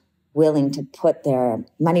is willing to put their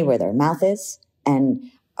money where their mouth is and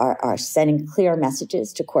are sending clear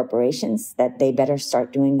messages to corporations that they better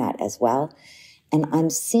start doing that as well. And I'm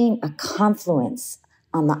seeing a confluence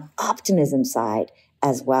on the optimism side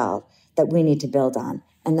as well that we need to build on.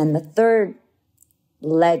 And then the third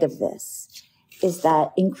leg of this is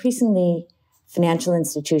that increasingly financial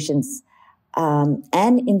institutions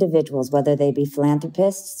and individuals, whether they be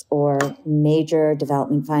philanthropists or major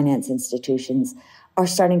development finance institutions, are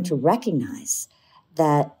starting to recognize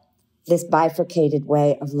that this bifurcated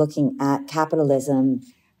way of looking at capitalism,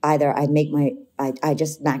 either I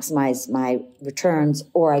just maximize my returns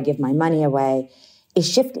or I give my money away, is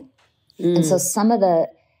shifting. And so some of the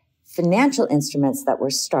financial instruments that we're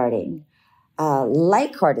starting,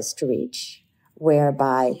 like Hardest to Reach,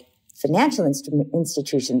 whereby financial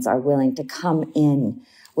institutions are willing to come in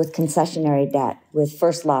with concessionary debt, with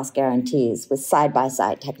first loss guarantees, with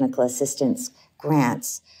side-by-side technical assistance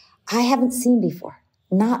grants, I haven't seen before.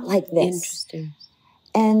 Not like this. Interesting.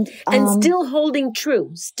 And still holding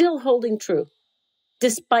true,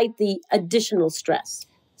 despite the additional stress.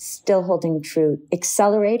 Still holding true,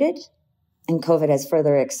 accelerated, and COVID has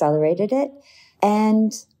further accelerated it,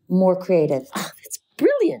 and more creative. Oh, that's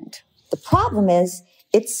brilliant. The problem is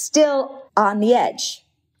it's still on the edge,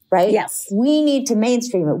 right? Yes. We need to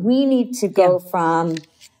mainstream it. We need to go from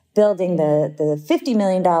building the $50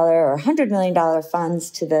 million or $100 million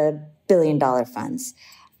funds to the billion-dollar funds.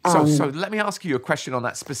 So let me ask you a question on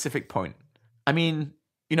that specific point. I mean,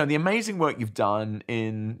 the amazing work you've done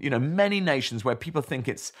in, many nations where people think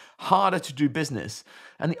it's harder to do business,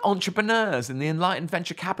 and the entrepreneurs and the enlightened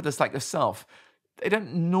venture capitalists like yourself, they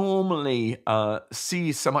don't normally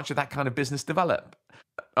see so much of that kind of business develop.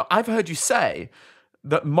 I've heard you say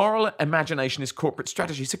that moral imagination is corporate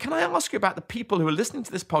strategy. So can I ask you about the people who are listening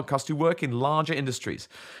to this podcast who work in larger industries?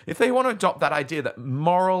 If they want to adopt that idea that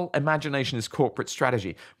moral imagination is corporate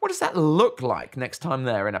strategy, what does that look like next time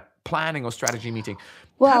they're in a planning or strategy meeting?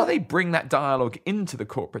 How do they bring that dialogue into the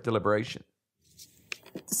corporate deliberation?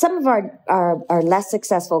 Some of our less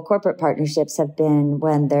successful corporate partnerships have been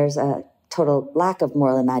when there's a total lack of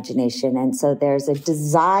moral imagination. And so there's a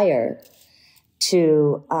desire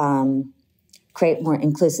to create more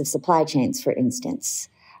inclusive supply chains, for instance,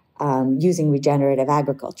 using regenerative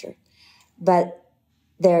agriculture. But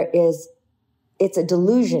it's a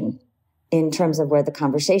delusion in terms of where the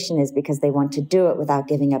conversation is, because they want to do it without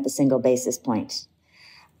giving up a single basis point.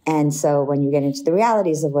 And so when you get into the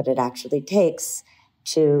realities of what it actually takes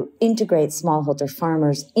to integrate smallholder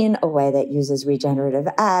farmers in a way that uses regenerative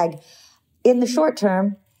ag, in the short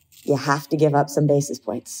term, you have to give up some basis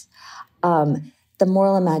points. The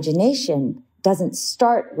moral imagination doesn't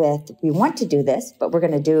start with, we want to do this, but we're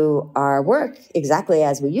going to do our work exactly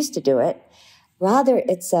as we used to do it. Rather,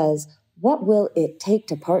 it says, what will it take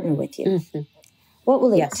to partner with you? Mm-hmm. What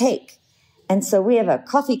will it take? And so we have a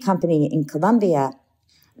coffee company in Colombia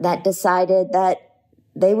that decided that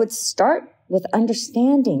they would start with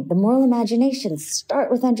understanding the moral imagination,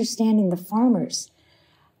 start with understanding the farmers.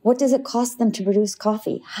 What does it cost them to produce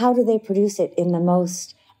coffee? How do they produce it in the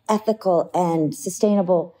most ethical and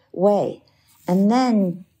sustainable way? And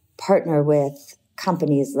then partner with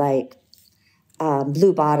companies like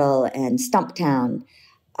Blue Bottle and Stumptown,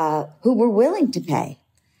 who were willing to pay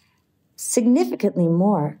significantly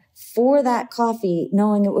more for that coffee,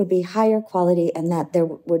 knowing it would be higher quality and that there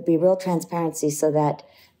would be real transparency so that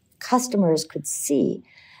customers could see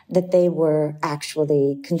that they were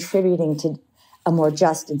actually contributing to a more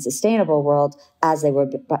just and sustainable world as they were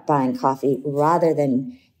buying coffee, rather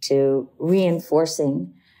than to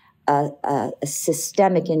reinforcing a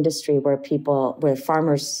systemic industry where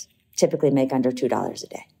farmers typically make under $2 a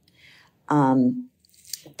day.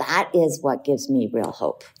 That is what gives me real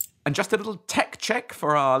hope. And just a little tech check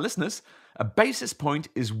for our listeners. A basis point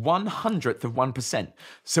is 1/100th of 1%.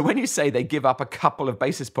 So when you say they give up a couple of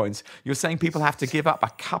basis points, you're saying people have to give up a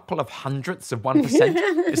couple of hundredths of 1%.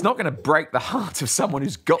 It's not going to break the heart of someone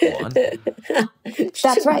who's got one.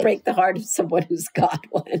 That's right. Break the heart of someone who's got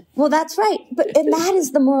one. Well, that's right. And that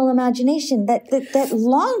is the moral imagination, that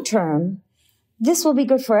long term, this will be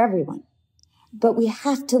good for everyone. But we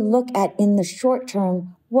have to look at, in the short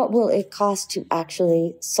term, what will it cost to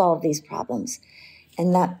actually solve these problems?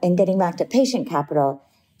 And getting back to patient capital,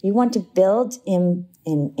 you want to build in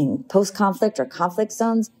post-conflict or conflict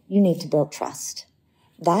zones, you need to build trust.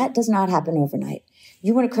 That does not happen overnight.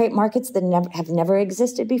 You want to create markets that have never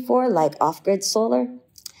existed before, like off-grid solar.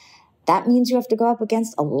 That means you have to go up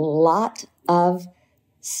against a lot of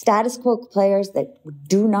status quo players that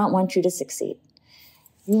do not want you to succeed.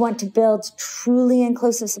 You want to build truly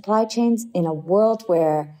inclusive supply chains in a world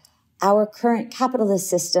where our current capitalist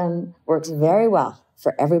system works very well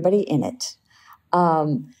for everybody in it.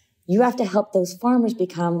 You have to help those farmers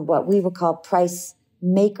become what we would call price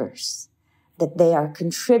makers, that they are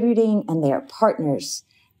contributing and they are partners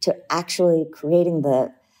to actually creating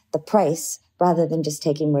the price rather than just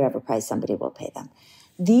taking whatever price somebody will pay them.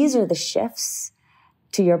 These are the shifts,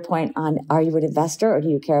 to your point on, are you an investor or do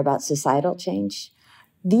you care about societal change?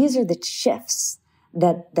 These are the shifts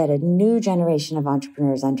that a new generation of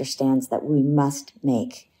entrepreneurs understands that we must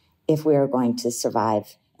make if we are going to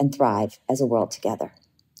survive and thrive as a world together.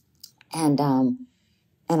 And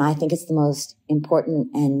I think it's the most important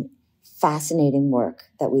and fascinating work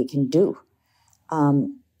that we can do.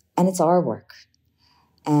 And it's our work.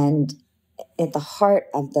 And at the heart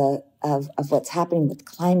of what's happening with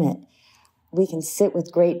climate, we can sit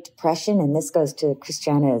with Great Depression, and this goes to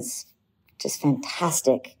Christiana's just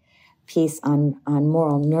fantastic piece on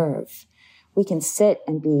moral nerve. We can sit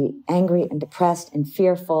and be angry and depressed and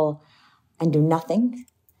fearful and do nothing.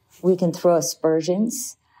 We can throw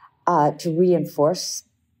aspersions to reinforce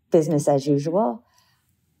business as usual,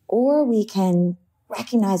 or we can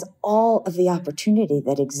recognize all of the opportunity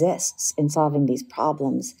that exists in solving these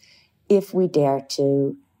problems if we dare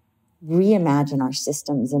to reimagine our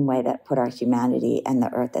systems in a way that put our humanity and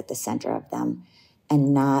the earth at the center of them,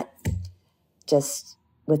 and not just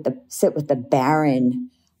sit with the barren,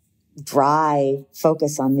 dry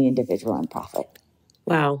focus on the individual and profit.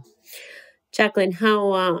 Wow. Jacqueline,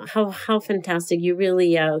 how fantastic. You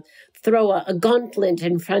really throw a gauntlet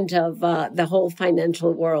in front of the whole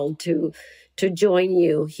financial world to join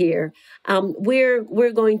you here.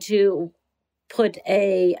 We're going to put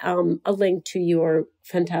a link to your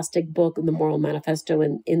fantastic book, The Moral Manifesto,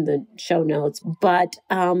 in the show notes. But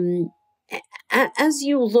as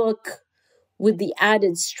you look with the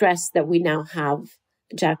added stress that we now have,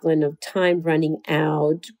 Jacqueline, of time running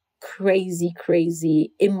out, crazy,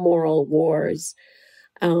 immoral wars,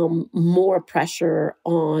 more pressure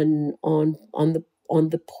on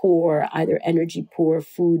the poor, either energy poor,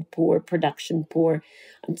 food poor, production poor.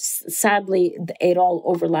 And sadly, it all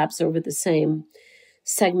overlaps over the same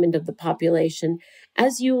segment of the population.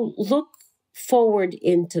 As you look forward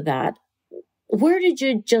into that, where did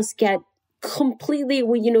you just get completely,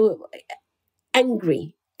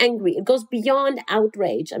 angry? It goes beyond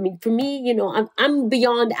outrage. I mean, for me, I'm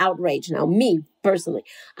beyond outrage now, me personally.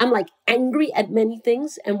 I'm like angry at many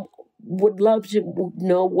things and would love to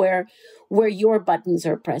know where your buttons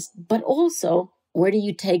are pressed. But also, where do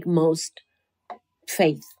you take most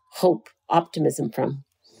faith, hope, optimism from?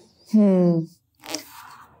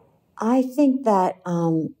 I think that,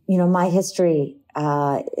 my history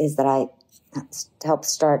is that I helped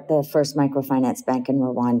start the first microfinance bank in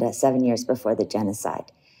Rwanda 7 years before the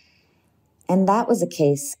genocide. And that was a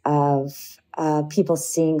case of people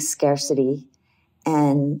seeing scarcity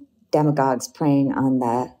and demagogues preying on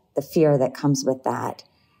the fear that comes with that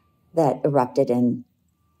erupted in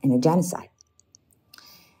a genocide.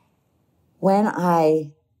 When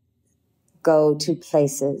I go to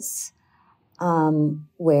places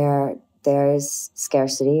where there's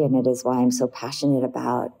scarcity, and it is why I'm so passionate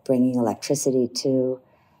about bringing electricity to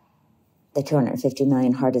the 250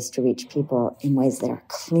 million hardest to reach people in ways that are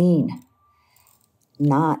clean,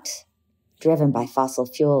 not driven by fossil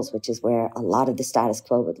fuels, which is where a lot of the status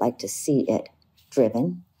quo would like to see it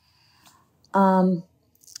driven. Part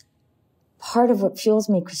of what fuels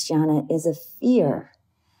me, Christiana, is a fear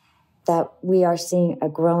that we are seeing a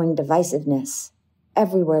growing divisiveness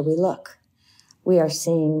everywhere we look. We are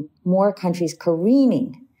seeing more countries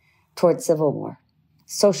careening toward civil war,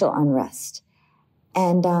 social unrest.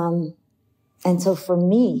 And so for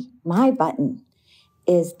me, my button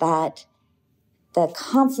is that the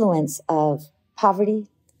confluence of poverty,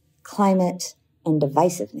 climate, and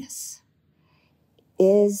divisiveness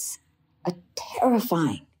is a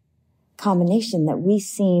terrifying combination that we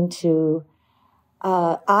seem to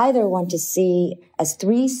either want to see as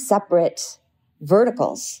three separate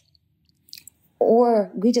verticals,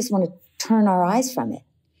 or we just want to turn our eyes from it.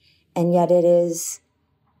 And yet it is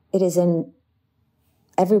in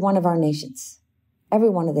every one of our nations, every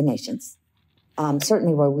one of the nations,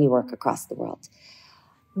 certainly where we work across the world.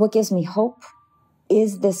 What gives me hope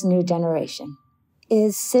is this new generation,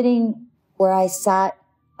 is sitting where I sat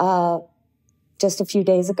just a few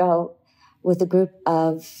days ago with a group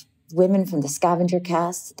of women from the scavenger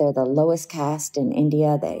caste. They're the lowest caste in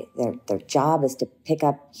India. Their job is to pick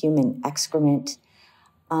up human excrement.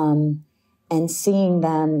 And seeing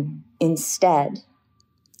them instead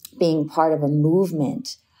being part of a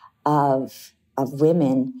movement of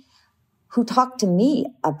women who talk to me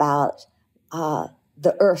about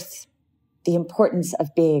the earth, the importance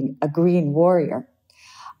of being a green warrior,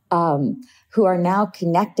 who are now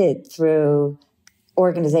connected through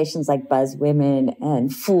organizations like Buzz Women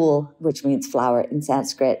and Fool, which means flower in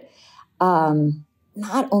Sanskrit,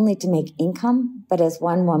 not only to make income, but as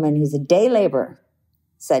one woman who's a day laborer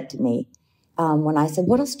said to me, when I said,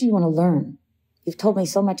 what else do you want to learn? You've told me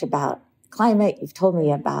so much about climate. You've told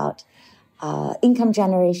me about income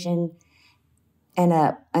generation.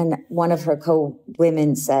 And one of her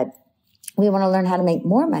co-women said, we want to learn how to make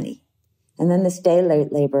more money. And then this day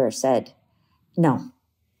laborer said, no,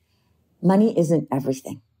 money isn't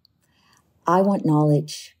everything. I want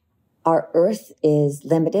knowledge. Our earth is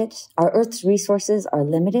limited. Our earth's resources are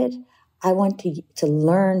limited. I want to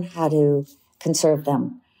learn how to conserve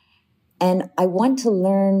them. And I want to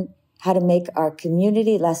learn how to make our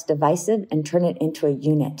community less divisive and turn it into a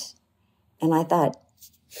unit. And I thought,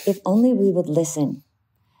 if only we would listen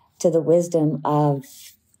to the wisdom of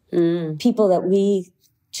people that we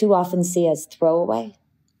too often see as throwaway,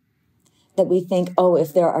 that we think, oh,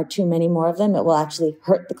 if there are too many more of them, it will actually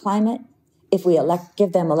hurt the climate. If we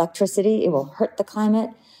give them electricity, it will hurt the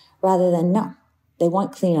climate, rather than no, they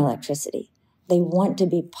want clean electricity. They want to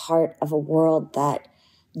be part of a world that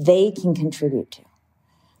they can contribute to,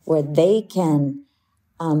 where they can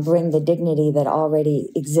bring the dignity that already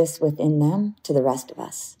exists within them to the rest of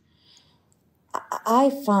us. I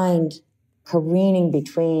find careening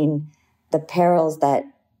between the perils that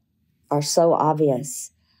are so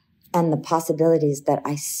obvious and the possibilities that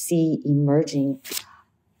I see emerging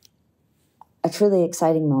a truly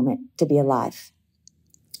exciting moment to be alive,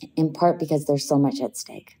 in part because there's so much at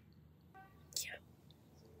stake. Yeah.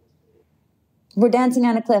 We're dancing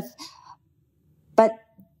on a cliff, but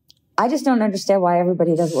I just don't understand why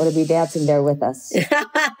everybody doesn't want to be dancing there with us.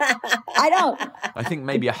 I don't. I think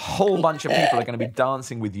maybe a whole bunch of people are going to be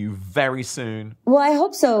dancing with you very soon. Well, I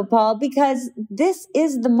hope so, Paul, because this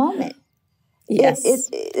is the moment. Yes.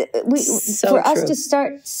 For us to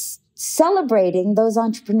start celebrating those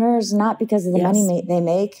entrepreneurs, not because of the money they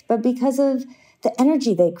make, but because of the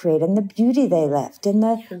energy they create and the beauty they left and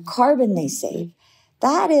the carbon they save.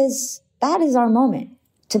 That is our moment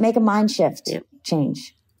to make a mind shift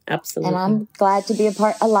change. Absolutely. And I'm glad to be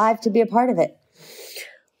alive to be a part of it.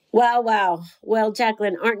 Wow. Well,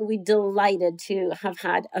 Jacqueline, aren't we delighted to have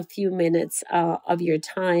had a few minutes of your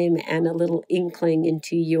time and a little inkling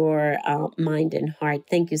into your mind and heart.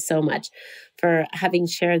 Thank you so much for having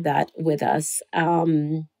shared that with us.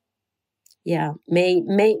 May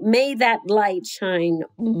that light shine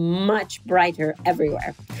much brighter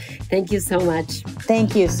everywhere. Thank you so much.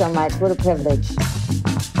 Thank you so much. What a privilege.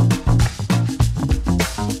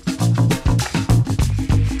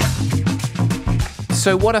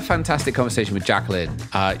 So what a fantastic conversation with Jacqueline.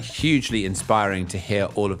 Hugely inspiring to hear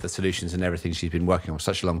all of the solutions and everything she's been working on for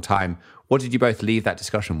such a long time. What did you both leave that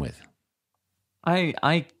discussion with?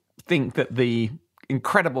 I think that the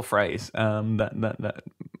incredible phrase that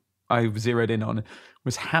I zeroed in on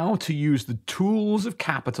was how to use the tools of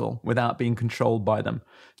capital without being controlled by them.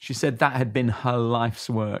 She said that had been her life's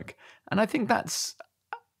work. And I think that's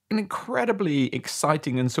an incredibly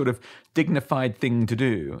exciting and sort of dignified thing to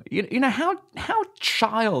do. You know, how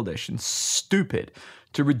childish and stupid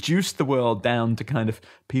to reduce the world down to kind of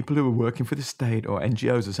people who are working for the state or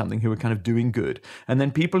NGOs or something who are kind of doing good. And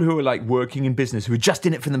then people who are like working in business who are just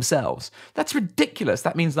in it for themselves. That's ridiculous.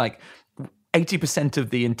 That means like 80% of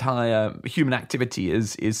the entire human activity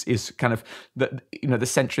is kind of the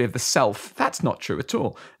century of the self. That's not true at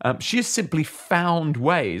all. She has simply found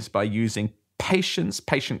ways by using patience,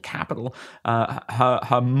 patient capital,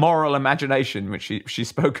 her moral imagination, which she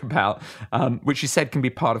spoke about, which she said can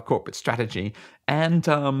be part of corporate strategy, and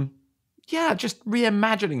just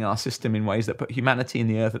reimagining our system in ways that put humanity and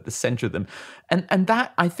the earth at the center of them. And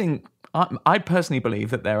that, I think, I personally believe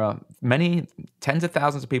that there are many tens of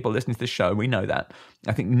thousands of people listening to this show. We know that.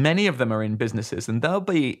 I think many of them are in businesses, and they'll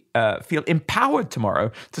be feel empowered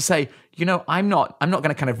tomorrow to say, you know, I'm not going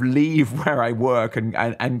to kind of leave where I work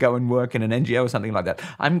and go and work in an NGO or something like that.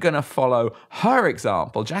 I'm going to follow her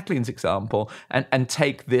example, Jacqueline's example, and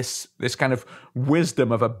take this kind of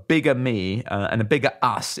wisdom of a bigger me and a bigger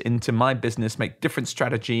us into my business, make different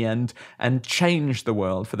strategy and change the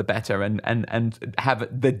world for the better, and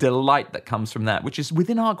have the delight that comes from that, which is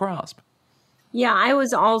within our grasp. Yeah, I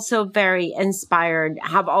was also very inspired,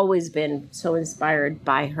 have always been so inspired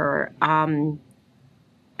by her.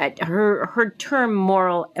 Her term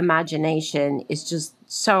moral imagination is just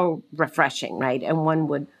so refreshing, right? And one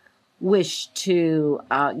would wish to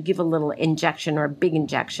give a little injection or a big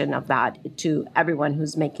injection of that to everyone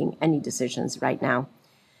who's making any decisions right now.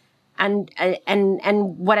 And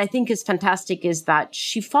what I think is fantastic is that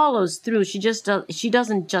she follows through. She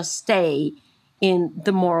doesn't just stay in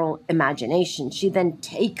the moral imagination. She then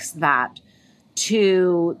takes that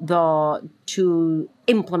to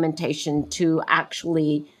implementation, to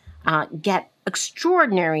actually get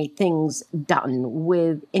extraordinary things done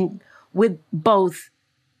with both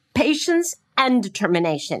patience and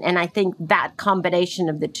determination. And I think that combination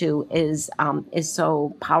of the two is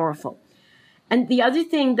so powerful. And the other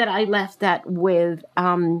thing that I left that with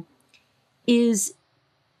is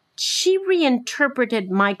she reinterpreted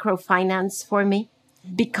microfinance for me,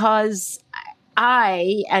 because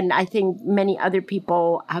I, and I think many other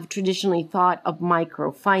people, have traditionally thought of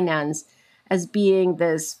microfinance as being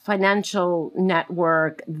this financial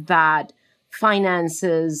network that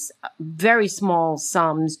finances very small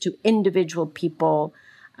sums to individual people,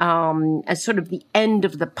 as sort of the end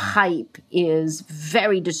of the pipe is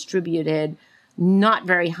very distributed, not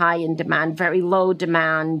very high in demand, very low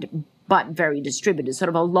demand, but very distributed, sort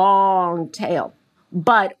of a long tail.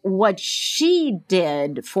 But what she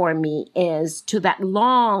did for me is, to that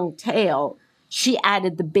long tail, she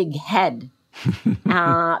added the big head.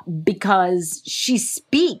 Because she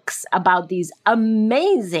speaks about these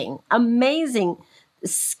amazing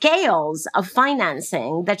scales of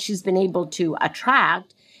financing that she's been able to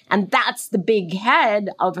attract. And that's the big head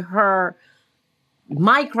of her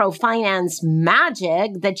microfinance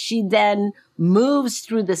magic that she then moves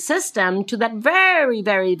through the system to that very,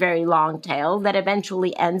 very, very long tail that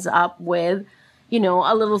eventually ends up with, you know,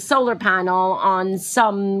 a little solar panel on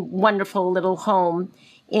some wonderful little home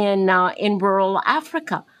in rural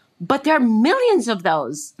Africa. But there are millions of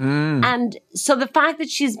those. And so the fact that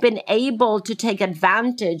she's been able to take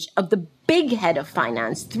advantage of the big head of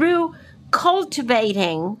finance through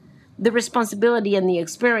cultivating the responsibility and the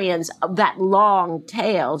experience of that long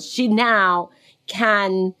tail, she now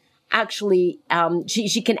can actually,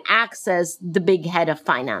 she can access the big head of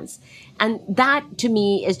finance. And that, to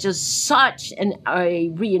me, is just such a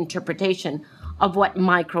reinterpretation of what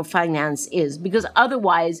microfinance is, because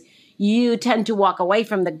otherwise you tend to walk away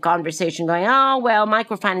from the conversation going, oh, well,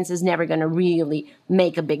 microfinance is never going to really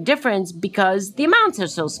make a big difference because the amounts are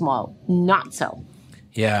so small. Not so.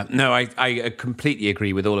 Yeah, no, I completely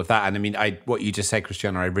agree with all of that. And I mean, what you just said,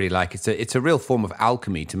 Christiana, I really like. It's a real form of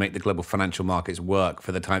alchemy to make the global financial markets work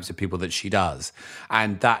for the types of people that she does.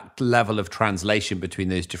 And that level of translation between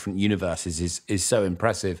those different universes is so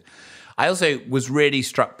impressive. I also was really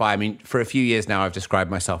struck by, I mean, for a few years now, I've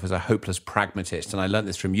described myself as a hopeless pragmatist. And I learned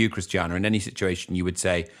this from you, Christiana. In any situation, you would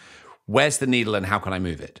say, where's the needle and how can I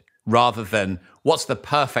move it? Rather than what's the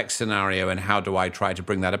perfect scenario and how do I try to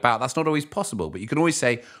bring that about? That's not always possible, but you can always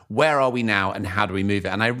say, where are we now and how do we move it?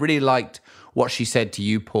 And I really liked what she said to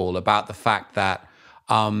you, Paul, about the fact that,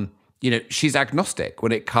 she's agnostic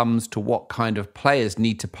when it comes to what kind of players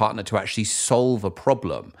need to partner to actually solve a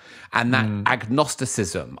problem. And that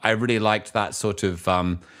agnosticism, I really liked that sort of,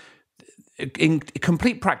 in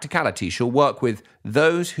complete practicality, she'll work with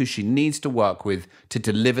those who she needs to work with to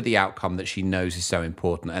deliver the outcome that she knows is so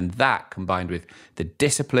important. And that, combined with the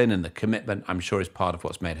discipline and the commitment, I'm sure is part of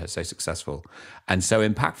what's made her so successful and so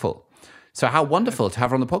impactful. So how wonderful to have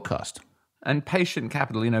her on the podcast. And patient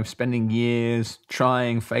capital, spending years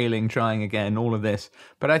trying, failing, trying again, all of this.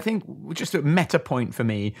 But I think just a meta point for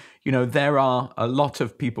me, there are a lot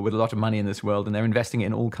of people with a lot of money in this world and they're investing it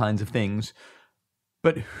in all kinds of things.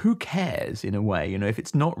 But who cares, in a way, if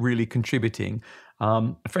it's not really contributing?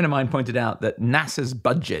 A friend of mine pointed out that NASA's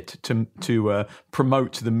budget to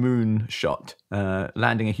promote the moon shot,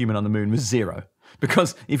 landing a human on the moon, was zero.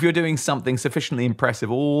 Because if you're doing something sufficiently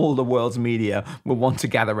impressive, all the world's media will want to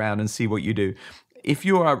gather around and see what you do. If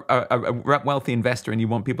you're a wealthy investor and you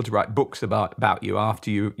want people to write books about you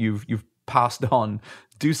after you've passed on,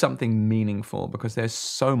 do something meaningful, because there's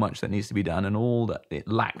so much that needs to be done, and all that it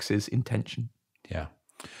lacks is intention. Yeah.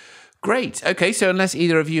 Great. Okay, so unless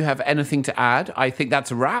either of you have anything to add, I think that's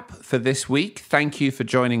a wrap for this week. Thank you for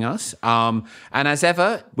joining us. And as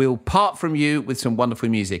ever, we'll part from you with some wonderful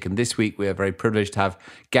music. And this week, we are very privileged to have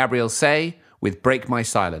Gabrielle Say with Break My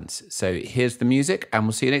Silence. So here's the music, and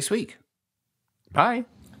we'll see you next week. Bye.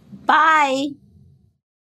 Bye.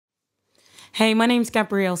 Hey, my name's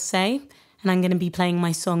Gabrielle Say, and I'm going to be playing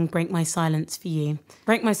my song Break My Silence for you.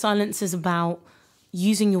 Break My Silence is about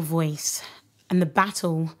using your voice and the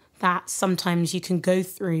battle that sometimes you can go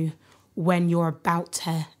through when you're about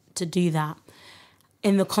to do that.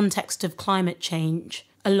 In the context of climate change,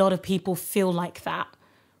 a lot of people feel like that,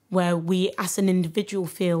 where we as an individual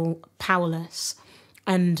feel powerless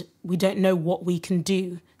and we don't know what we can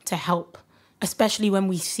do to help, especially when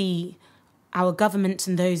we see our governments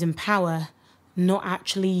and those in power not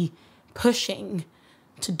actually pushing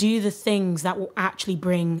to do the things that will actually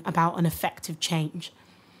bring about an effective change.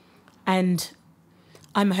 And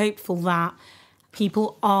I'm hopeful that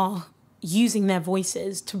people are using their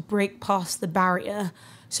voices to break past the barrier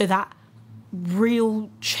so that real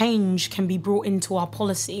change can be brought into our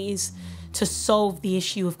policies to solve the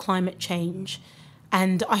issue of climate change.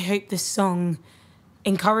 And I hope this song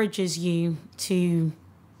encourages you to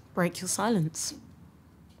break your silence.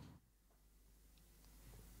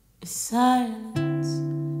 If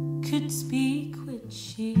silence could speak, would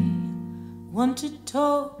she want to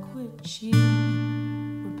talk? Would she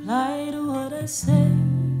reply to what I say?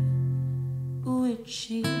 Would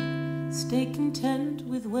she stay content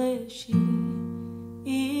with where she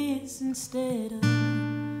is instead of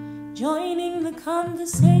joining the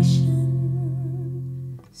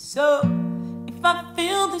conversation? So if I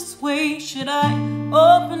feel this way, should I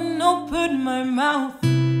open my mouth,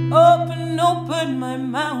 open my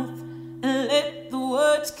mouth and let the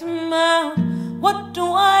words come out? What do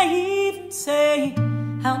I even say?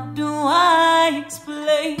 How do I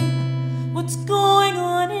explain what's going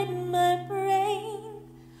on in my brain?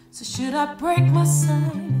 So should I break my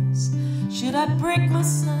silence? Should I break my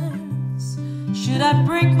silence? Should I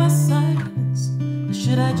break my silence? Or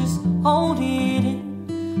should I just hold it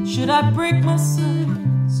in? Should I break my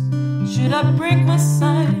silence? Should I break my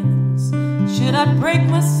silence? Should I break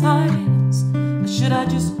my silence? Or should I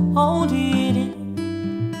just hold it in?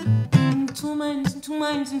 In two minds, in two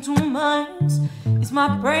minds, in two minds. Is my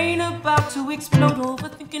brain about to explode?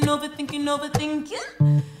 Overthinking, overthinking,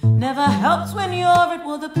 overthinking. Never helps when you're at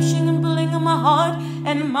war. The pushing and pulling of my heart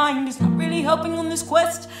and mind is not really helping on this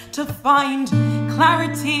quest to find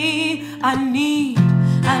clarity. I need.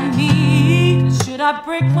 Should I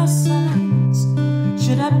break my silence?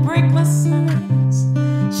 Should I break my silence?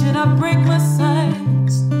 Should I break my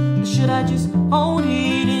silence? Or should I just hold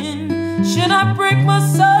it in? Should I break my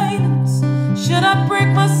silence? Should I break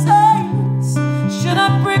my silence? Should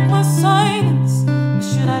I break my silence? Or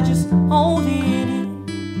should I just hold it in?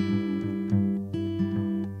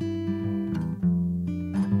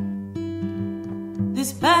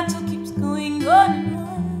 This battle keeps going on and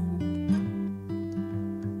on.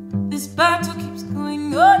 This battle keeps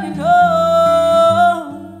going on and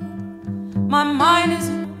on. My mind is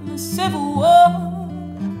in a civil war.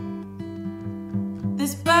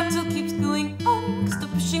 This battle keeps going on, cause the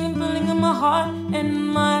pushing and pulling of my heart and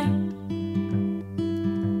mind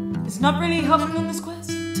is not really helping on this quest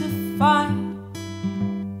to find.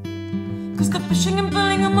 Cause the pushing and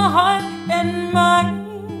pulling of my heart and mind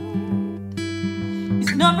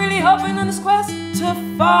is not really helping on this quest to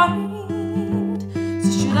find.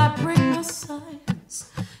 So should I break my silence?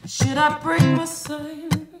 Should I break my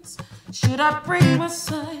silence? Should I break my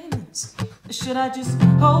silence? Or should I just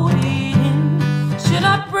hold it in? Should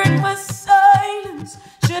I break my silence?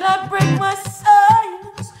 Should I break my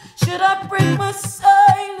silence? Should I break my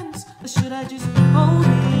silence? Or should I just hold it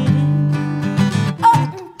in? I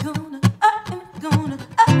am gonna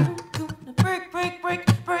break, break, break,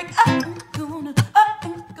 break. I am gonna, break.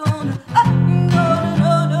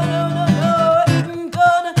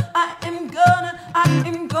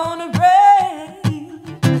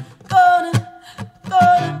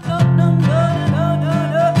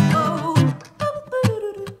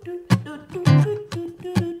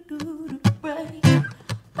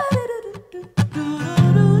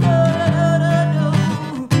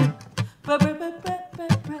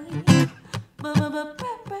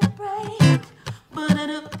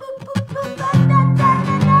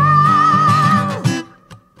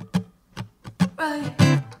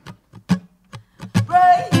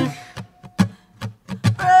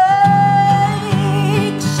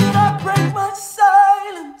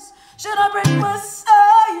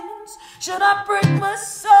 Should I break my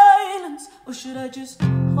silence, or should I just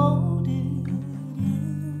hold it in?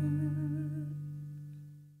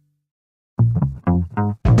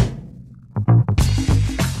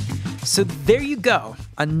 So there you go.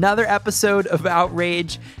 Another episode of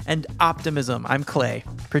Outrage and Optimism. I'm Clay,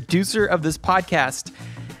 producer of this podcast,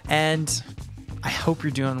 and I hope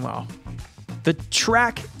you're doing well. The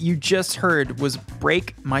track you just heard was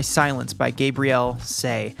Break My Silence by Gabrielle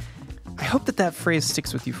Say. I hope that phrase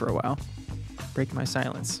sticks with you for a while. Break My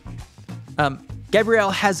Silence.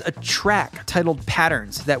 Gabrielle has a track titled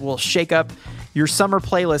Patterns that will shake up your summer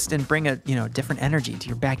playlist and bring a different energy to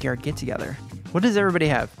your backyard get-together. What does everybody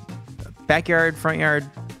have? Backyard, front yard,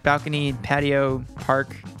 balcony, patio,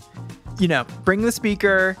 park. Bring the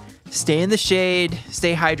speaker, stay in the shade,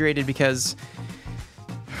 stay hydrated because...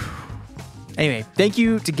 Anyway, thank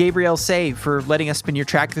you to Gabrielle Say for letting us spin your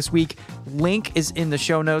track this week. Link is in the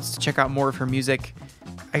show notes to check out more of her music.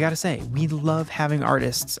 I gotta say, we love having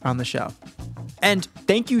artists on the show. And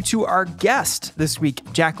thank you to our guest this week,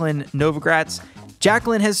 Jacqueline Novogratz.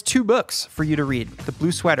 Jacqueline has 2 books for you to read: The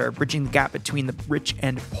Blue Sweater, Bridging the Gap Between the Rich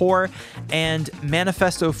and Poor, and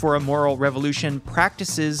Manifesto for a Moral Revolution,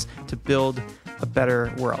 Practices to Build a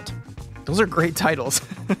Better World. Those are great titles.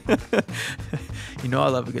 I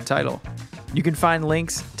love a good title. You can find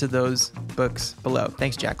links to those books below.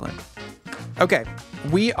 Thanks, Jacqueline. Okay,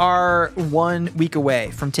 we are 1 week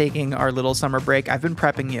away from taking our little summer break. I've been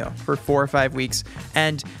prepping you for 4 or 5 weeks,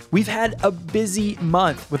 and we've had a busy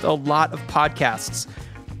month with a lot of podcasts.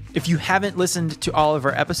 If you haven't listened to all of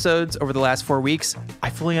our episodes over the last 4 weeks, I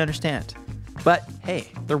fully understand. But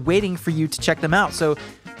hey, they're waiting for you to check them out. So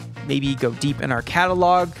maybe go deep in our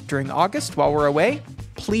catalog during August while we're away.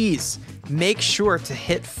 Please make sure to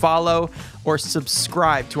hit follow or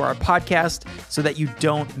subscribe to our podcast so that you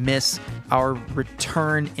don't miss our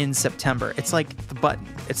return in September. It's like the button.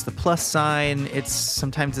 It's the plus sign.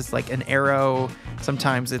 Sometimes it's like an arrow.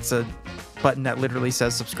 Sometimes it's a button that literally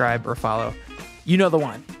says subscribe or follow. You know the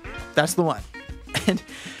one. That's the one. And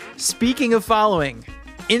speaking of following,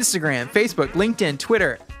 Instagram, Facebook, LinkedIn,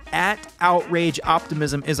 Twitter, @Outrage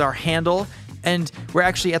Optimism is our handle. And we're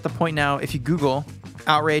actually at the point now, if you Google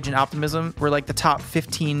Outrage and Optimism, we're like the top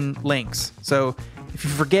 15 links. So if you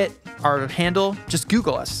forget our handle, just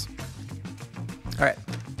Google us. All right,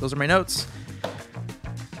 those are my notes.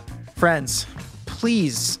 Friends,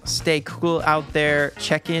 please stay cool out there.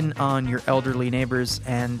 Check in on your elderly neighbors,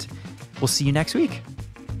 and we'll see you next week.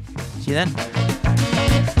 See you then.